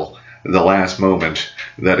until the last moment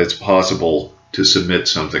that it's possible to submit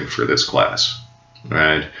something for this class.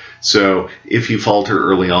 Right? So if you falter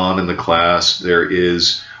early on in the class,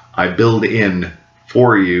 I build in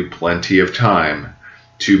for you plenty of time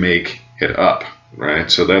to make it up,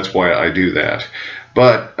 right? So that's why I do that.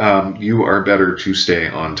 But you are better to stay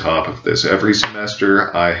on top of this. Every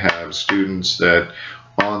semester I have students that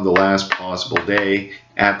on the last possible day,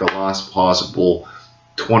 at the last possible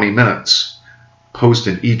 20 minutes, post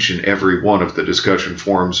in each and every one of the discussion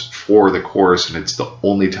forums for the course, and it's the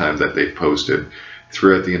only time that they've posted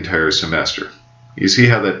throughout the entire semester. You see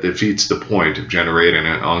how that defeats the point of generating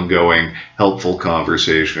an ongoing, helpful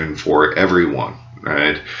conversation for everyone,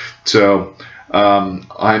 right? So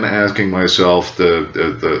I'm asking myself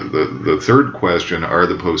the third question, are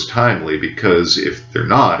the posts timely? Because if they're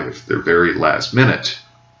not, if they're very last minute,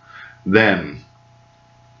 then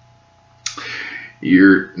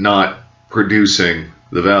you're not producing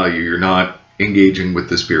the value, you're not engaging with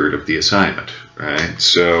the spirit of the assignment, right?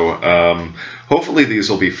 So hopefully these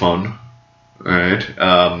will be fun. Right.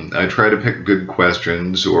 I try to pick good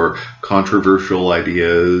questions or controversial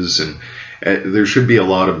ideas, and there should be a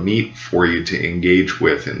lot of meat for you to engage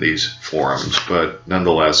with in these forums, but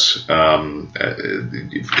nonetheless,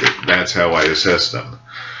 that's how I assess them.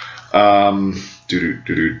 Oh,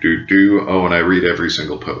 and I read every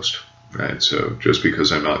single post, right? So just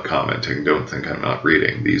because I'm not commenting, don't think I'm not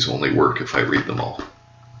reading. These only work if I read them all,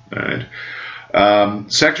 right?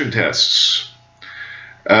 Section tests.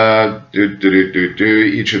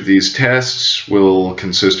 Each of these tests will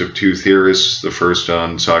consist of two theorists, the first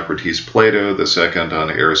on Socrates, Plato, the second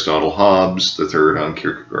on Aristotle, Hobbes, the third on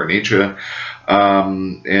Kierkegaard, Nietzsche.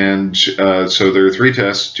 So there are three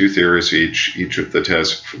tests, two theorists each. Each of the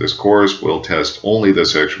tests for this course will test only the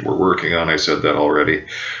section we're working on. I said that already.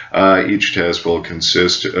 Each test will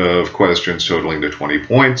consist of questions totaling to 20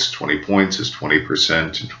 points. 20 points is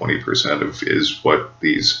 20%, and 20% is what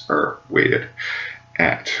these are weighted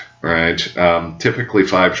at, right? Typically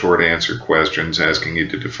 5 short answer questions asking you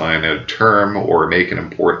to define a term or make an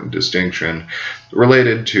important distinction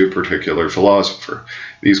related to a particular philosopher.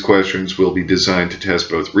 These questions will be designed to test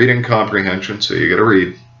both reading comprehension, so you got to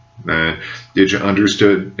read. Did you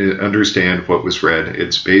understand what was read?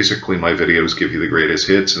 It's basically my videos give you the greatest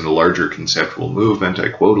hits and the larger conceptual movement. I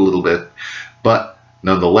quote a little bit, but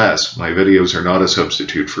nonetheless, my videos are not a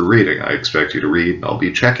substitute for reading. I expect you to read, and I'll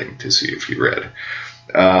be checking to see if you read.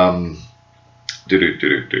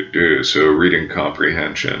 So reading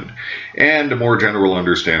comprehension and a more general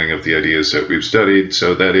understanding of the ideas that we've studied.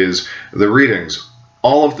 So that is the readings.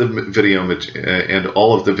 All of the video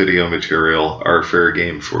material are fair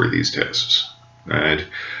game for these tests. Right?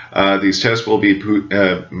 These tests will be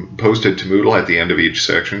posted to Moodle at the end of each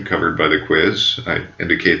section, covered by the quiz. I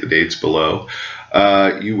indicate the dates below.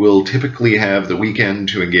 You will typically have the weekend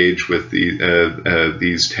to engage with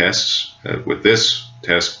these tests, with this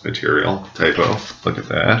test material. Typo, look at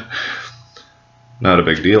that. Not a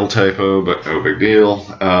big deal, typo, but no big deal.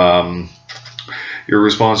 Your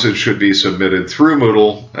responses should be submitted through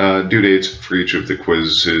Moodle. Due dates for each of the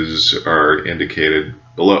quizzes are indicated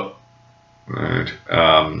below. Right.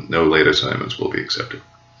 No late assignments will be accepted.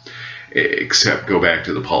 Except go back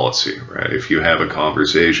to the policy, right? If you have a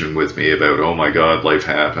conversation with me about, oh my God, life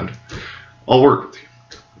happened, I'll work with you,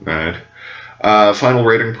 right? Final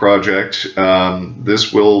rating project.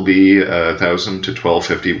 This will be a 1,000 to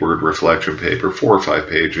 1,250 word reflection paper, 4 or 5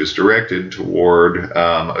 pages, directed toward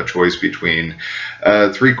a choice between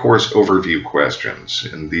 3 course overview questions.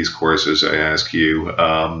 In these courses, I ask you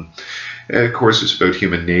courses about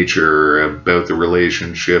human nature, about the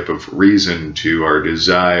relationship of reason to our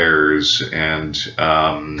desires, and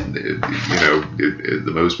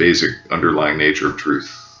the most basic underlying nature of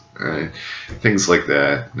truth. Right? Things like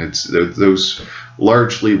that. Those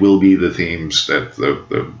largely will be the themes that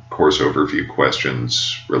the course overview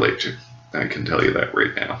questions relate to. I can tell you that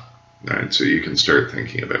right now. Right? So you can start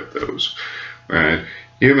thinking about those. Right?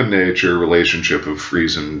 Human nature, relationship of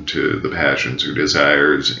reason to the passions or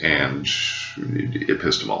desires, and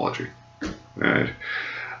epistemology. Right?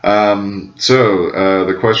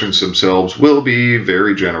 The questions themselves will be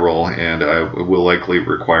very general, and will likely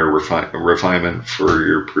require refinement for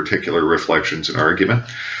your particular reflections and argument.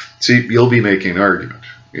 See, you'll be making an argument.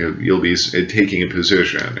 You'll be taking a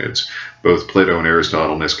position. It's both Plato and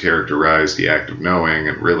Aristotle mischaracterize the act of knowing,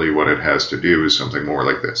 and really what it has to do is something more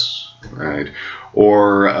like this, right?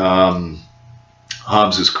 Or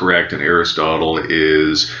Hobbes is correct and Aristotle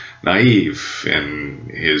is naive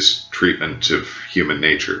in his treatment of human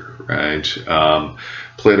nature, right?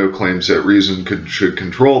 Plato claims that reason should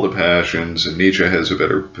control the passions, and Nietzsche has a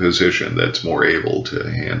better position that's more able to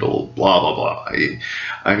handle blah, blah, blah.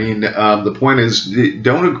 I mean, the point is,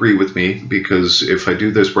 don't agree with me, because if I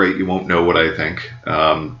do this right, you won't know what I think,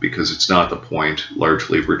 because it's not the point.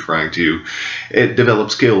 Largely, we're trying to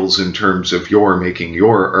develop skills in terms of making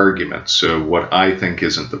your arguments, so what I think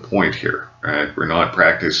isn't the point here. Right? We're not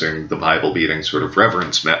practicing the Bible-beating sort of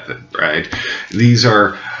reverence method, right? These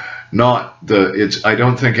are not I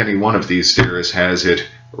don't think any one of these theorists has it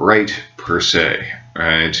right per se,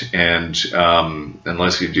 right? And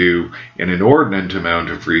unless you do an inordinate amount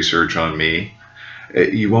of research on me,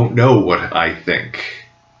 you won't know what I think.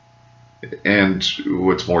 And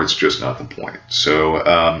what's more, it's just not the point.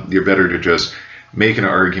 So you're better to just make an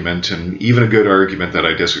argument, and even a good argument that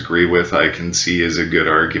I disagree with, I can see as a good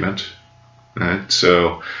argument. Right?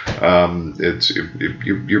 So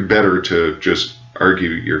you're better to just argue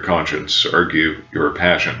your conscience, argue your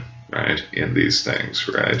passion, right, in these things,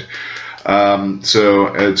 right?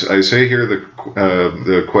 So as I say here,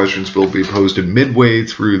 the questions will be posted midway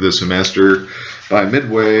through the semester. By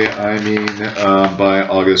midway, I mean by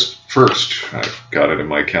August 1st. I've got it in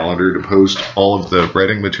my calendar to post all of the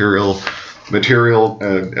writing materials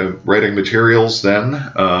then,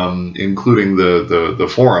 including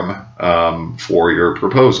the forum for your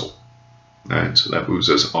proposal. All right, so that moves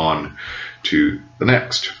us on to the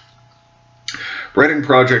next. Writing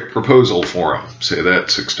project proposal forum. Say that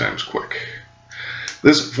 6 times quick.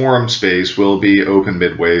 This forum space will be open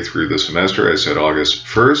midway through the semester, I said August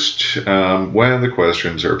 1st, when the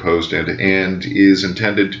questions are posted, and is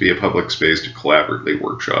intended to be a public space to collaboratively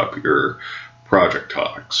workshop your project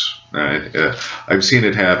topics. Right? I've seen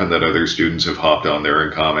it happen that other students have hopped on there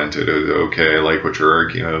and commented, okay, I like what you're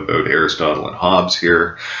arguing about Aristotle and Hobbes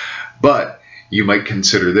here, but you might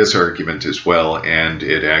consider this argument as well, and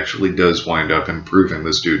it actually does wind up improving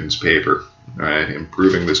the student's paper, right?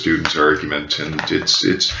 Improving the student's argument, and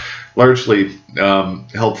it's largely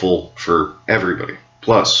helpful for everybody.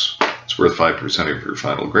 Plus, it's worth 5% of your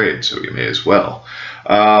final grade, so you may as well.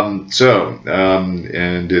 And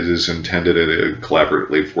it is intended to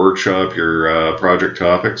collaboratively workshop your project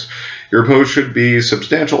topics. Your post should be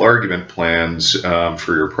substantial argument plans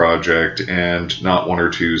for your project, and not 1 or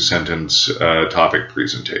 2 sentence topic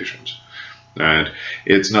presentations. And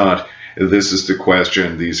it's not, this is the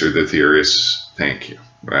question, these are the theorists, thank you.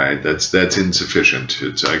 Right? That's insufficient.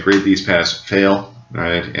 It's I grade these pass, fail,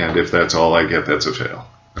 right? And if that's all I get, that's a fail.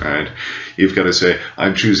 Right? You've got to say,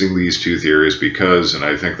 I'm choosing these 2 theories because, and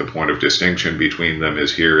I think the point of distinction between them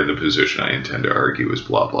is here, and the position I intend to argue is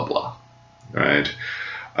blah, blah, blah. Right?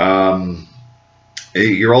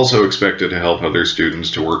 You're also expected to help other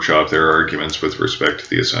students to workshop their arguments with respect to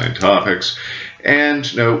the assigned topics.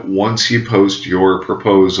 And note, once you post your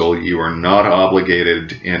proposal, you are not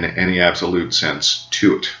obligated in any absolute sense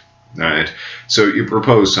to it. Right? So you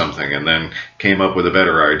propose something and then came up with a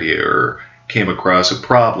better idea, or came across a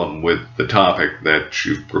problem with the topic that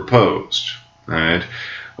you've proposed, right?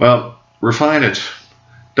 Well, refine it,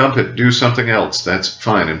 dump it, do something else, that's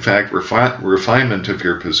fine. In fact, refinement of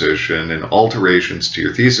your position and alterations to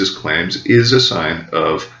your thesis claims is a sign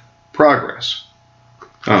of progress.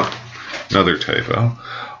 Oh, another typo.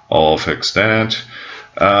 I'll fix that.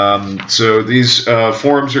 So these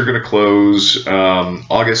forums are going to close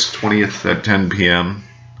August 20th at 10 p.m.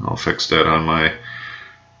 I'll fix that on my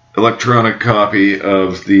electronic copy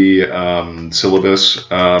of the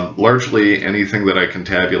syllabus. Largely anything that I can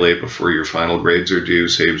tabulate before your final grades are due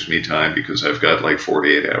saves me time, because I've got like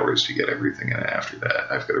 48 hours to get everything in after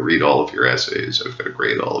that. I've got to read all of your essays, I've got to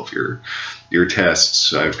grade all of your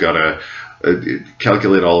tests, I've got to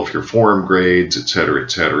calculate all of your forum grades, etc.,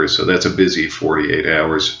 etc. So that's a busy 48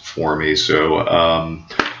 hours for me. So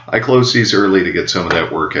I close these early to get some of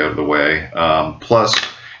that work out of the way. Plus,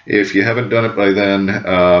 if you haven't done it by then,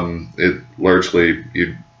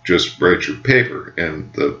 you just write your paper in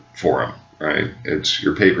the forum, right?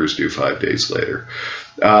 Your paper's due 5 days later.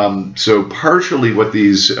 So partially what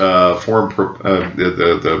these the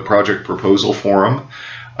project proposal forum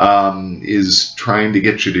is trying to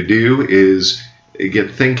get you to do is get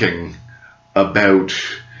thinking about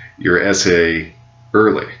your essay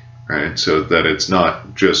early, right? So that it's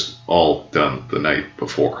not just all done the night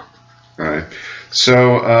before, right?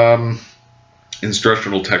 So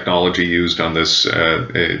instructional technology used on this,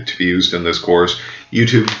 to be used in this course,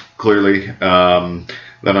 YouTube, clearly.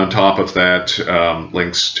 Then on top of that,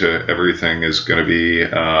 links to everything is going to be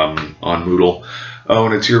on Moodle. Oh,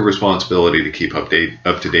 and it's your responsibility to keep up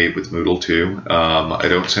to date with Moodle too. I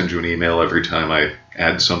don't send you an email every time I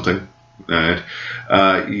add something. Right.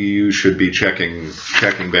 You should be checking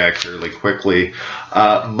back fairly quickly.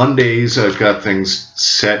 Mondays, I've got things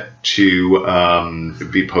set to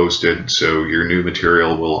be posted, so your new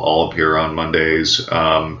material will all appear on Mondays.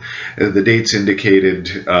 The dates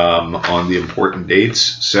indicated on the important dates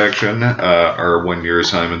section are when your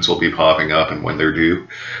assignments will be popping up and when they're due.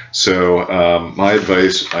 So my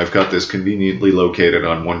advice, I've got this conveniently located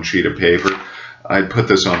on one sheet of paper. I'd put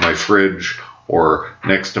this on my fridge or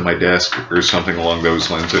next to my desk or something along those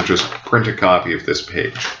lines, and just print a copy of this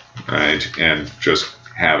page, right, and just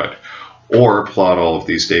have it. Or plot all of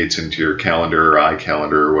these dates into your calendar or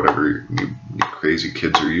iCalendar or whatever you crazy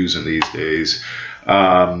kids are using these days.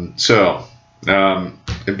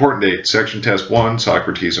 Important date, section test 1,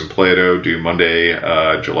 Socrates and Plato, due Monday,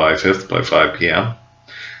 July 5th by 5 p.m.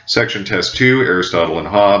 Section test 2, Aristotle and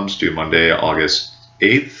Hobbes, due Monday, August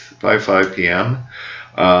 8th by 5 p.m.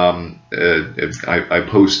 I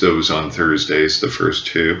post those on Thursdays, the first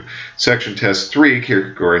two. Section test 3,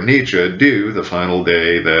 Kierkegaard and Nietzsche, due the final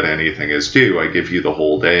day that anything is due. I give you the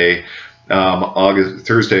whole day.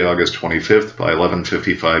 Thursday, August 25th by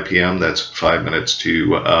 11:55 p.m. That's 5 minutes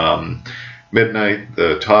to midnight.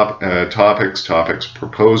 The topics,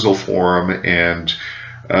 proposal form, and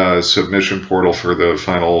submission portal for the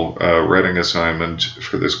final writing assignment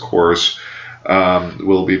for this course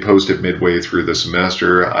will be posted midway through the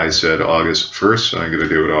semester. I said August 1st, so I'm going to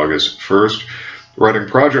do it August 1st. Writing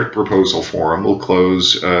project proposal forum will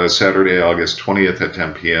close Saturday, August 20th at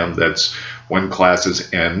 10 p.m. That's when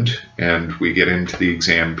classes end and we get into the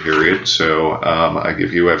exam period, so I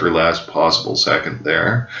give you every last possible second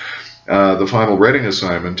there. The final writing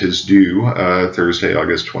assignment is due Thursday,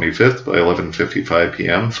 August 25th by 11:55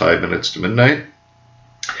 p.m., 5 minutes to midnight.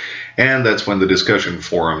 And that's when the discussion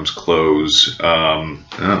forums close.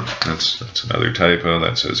 That's another typo.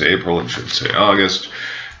 That says April. It should say August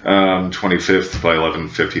 25th by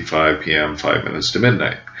 11:55 p.m., 5 minutes to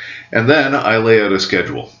midnight. And then I lay out a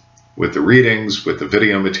schedule with the readings, with the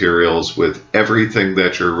video materials, with everything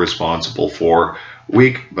that you're responsible for,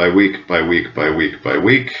 week by week by week by week by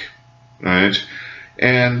week, right?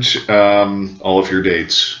 And all of your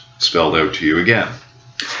dates spelled out to you again.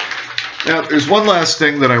 Now, there's one last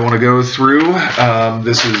thing that I want to go through.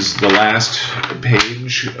 This is the last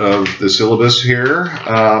page of the syllabus here.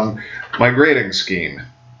 My grading scheme.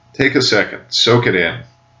 Take a second, soak it in.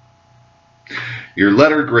 Your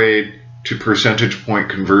letter grade to percentage point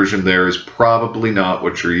conversion there is probably not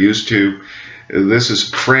what you're used to. This is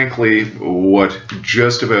frankly what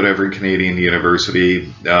just about every Canadian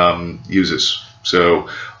university uses. So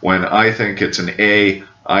when I think it's an A,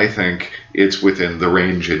 I think it's within the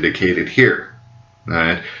range indicated here.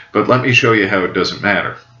 Right? But let me show you how it doesn't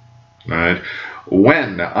matter. Right?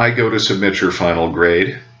 When I go to submit your final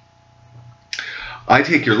grade, I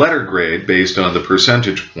take your letter grade based on the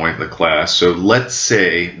percentage point in the class. So let's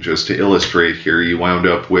say, just to illustrate here, you wound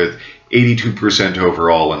up with 82%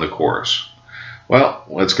 overall in the course. Well,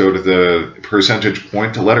 let's go to the percentage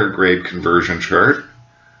point to letter grade conversion chart.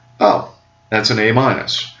 Oh, that's an A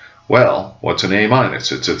minus. Well, what's an A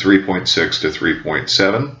minus? It's a 3.6 to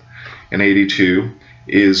 3.7. An 82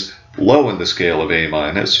 is low in the scale of A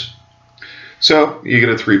minus. So you get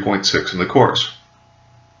a 3.6 in the course.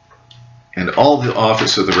 And all the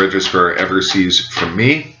Office of the Registrar ever sees from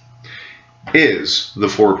me is the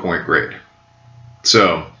 4-point grade.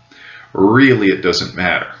 So really it doesn't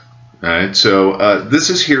matter. Right? So this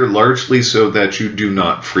is here largely so that you do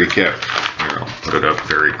not freak out. Here, I'll put it up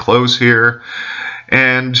very close here.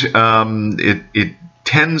 And it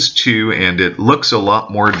tends to, and it looks a lot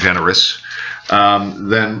more generous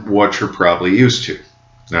than what you're probably used to.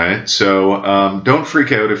 All right, so don't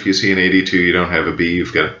freak out if you see an 82, you don't have a B,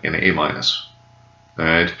 you've got an A minus. All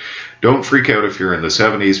right, don't freak out if you're in the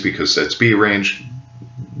 70s because that's B range.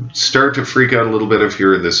 Start to freak out a little bit if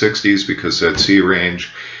you're in the 60s because that's C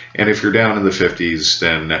range. And if you're down in the 50s,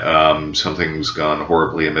 then something's gone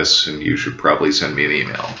horribly amiss and you should probably send me an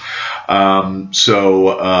email.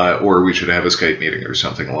 Or we should have a Skype meeting or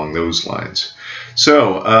something along those lines.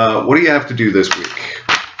 So what do you have to do this week?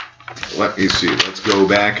 Let me see. Let's go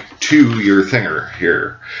back to your thinger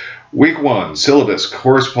here. Week 1, syllabus,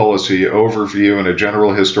 course policy, overview, and a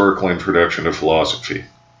general historical introduction to philosophy.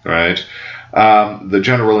 All right. The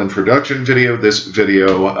general introduction video, this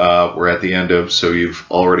video we're at the end of, so you've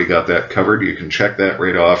already got that covered. You can check that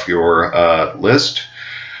right off your list.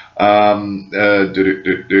 The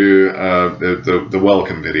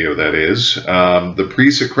welcome video, that is. The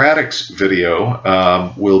pre-Socratics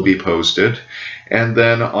video will be posted. And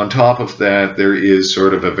then on top of that, there is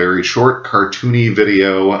sort of a very short cartoony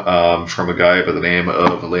video from a guy by the name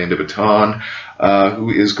of Alain de Botton, who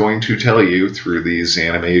is going to tell you through these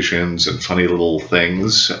animations and funny little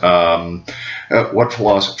things what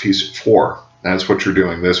philosophy's for. That's what you're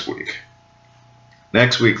doing this week.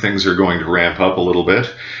 Next week, things are going to ramp up a little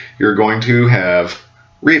bit. You're going to have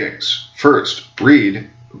readings. First, read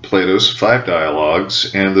Plato's 5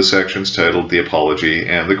 Dialogues and the sections titled The Apology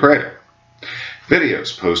and the Credo.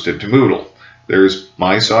 Videos posted to Moodle. There's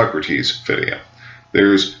my Socrates video.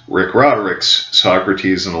 There's Rick Roderick's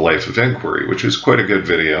Socrates and the Life of Inquiry, which is quite a good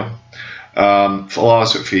video.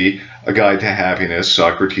 Philosophy, A Guide to Happiness,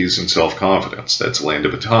 Socrates and Self-Confidence. That's Alain de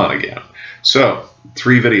Botton again. So,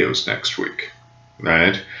 3 videos next week,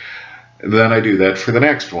 right? And then I do that for the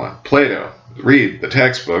next one. Plato. Read the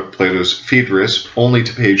textbook, Plato's Phaedrus, only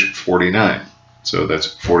to page 49. So that's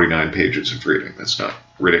 49 pages of reading. That's not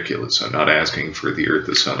ridiculous. I'm not asking for the Earth,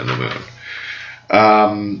 the Sun, and the Moon.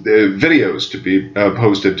 Videos to be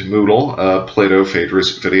posted to Moodle. Plato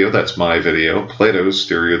Phaedrus video, that's my video. Plato's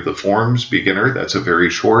Theory of the Forms, beginner, that's a very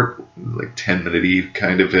short, like 10-minute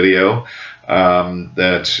kind of video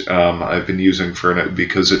that I've been using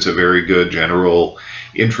because it's a very good general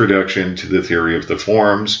introduction to the theory of the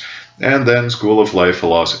forms. And then School of Life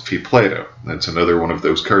Philosophy Plato. That's another one of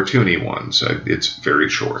those cartoony ones. It's very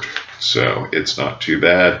short, so it's not too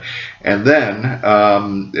bad. And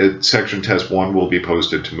then section test 1 will be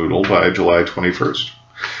posted to Moodle by July 21st.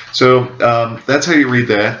 So that's how you read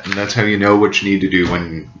that, and that's how you know what you need to do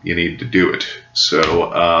when you need to do it.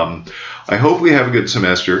 So I hope we have a good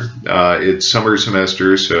semester. It's summer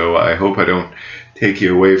semester, so I hope I don't take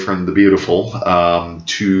you away from the beautiful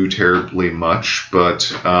too terribly much,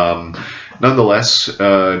 but nonetheless,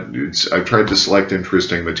 I've tried to select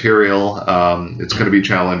interesting material. It's going to be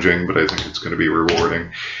challenging, but I think it's going to be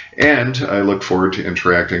rewarding, and I look forward to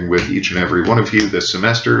interacting with each and every one of you this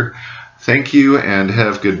semester. Thank you, and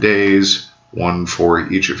have good days, one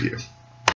for each of you.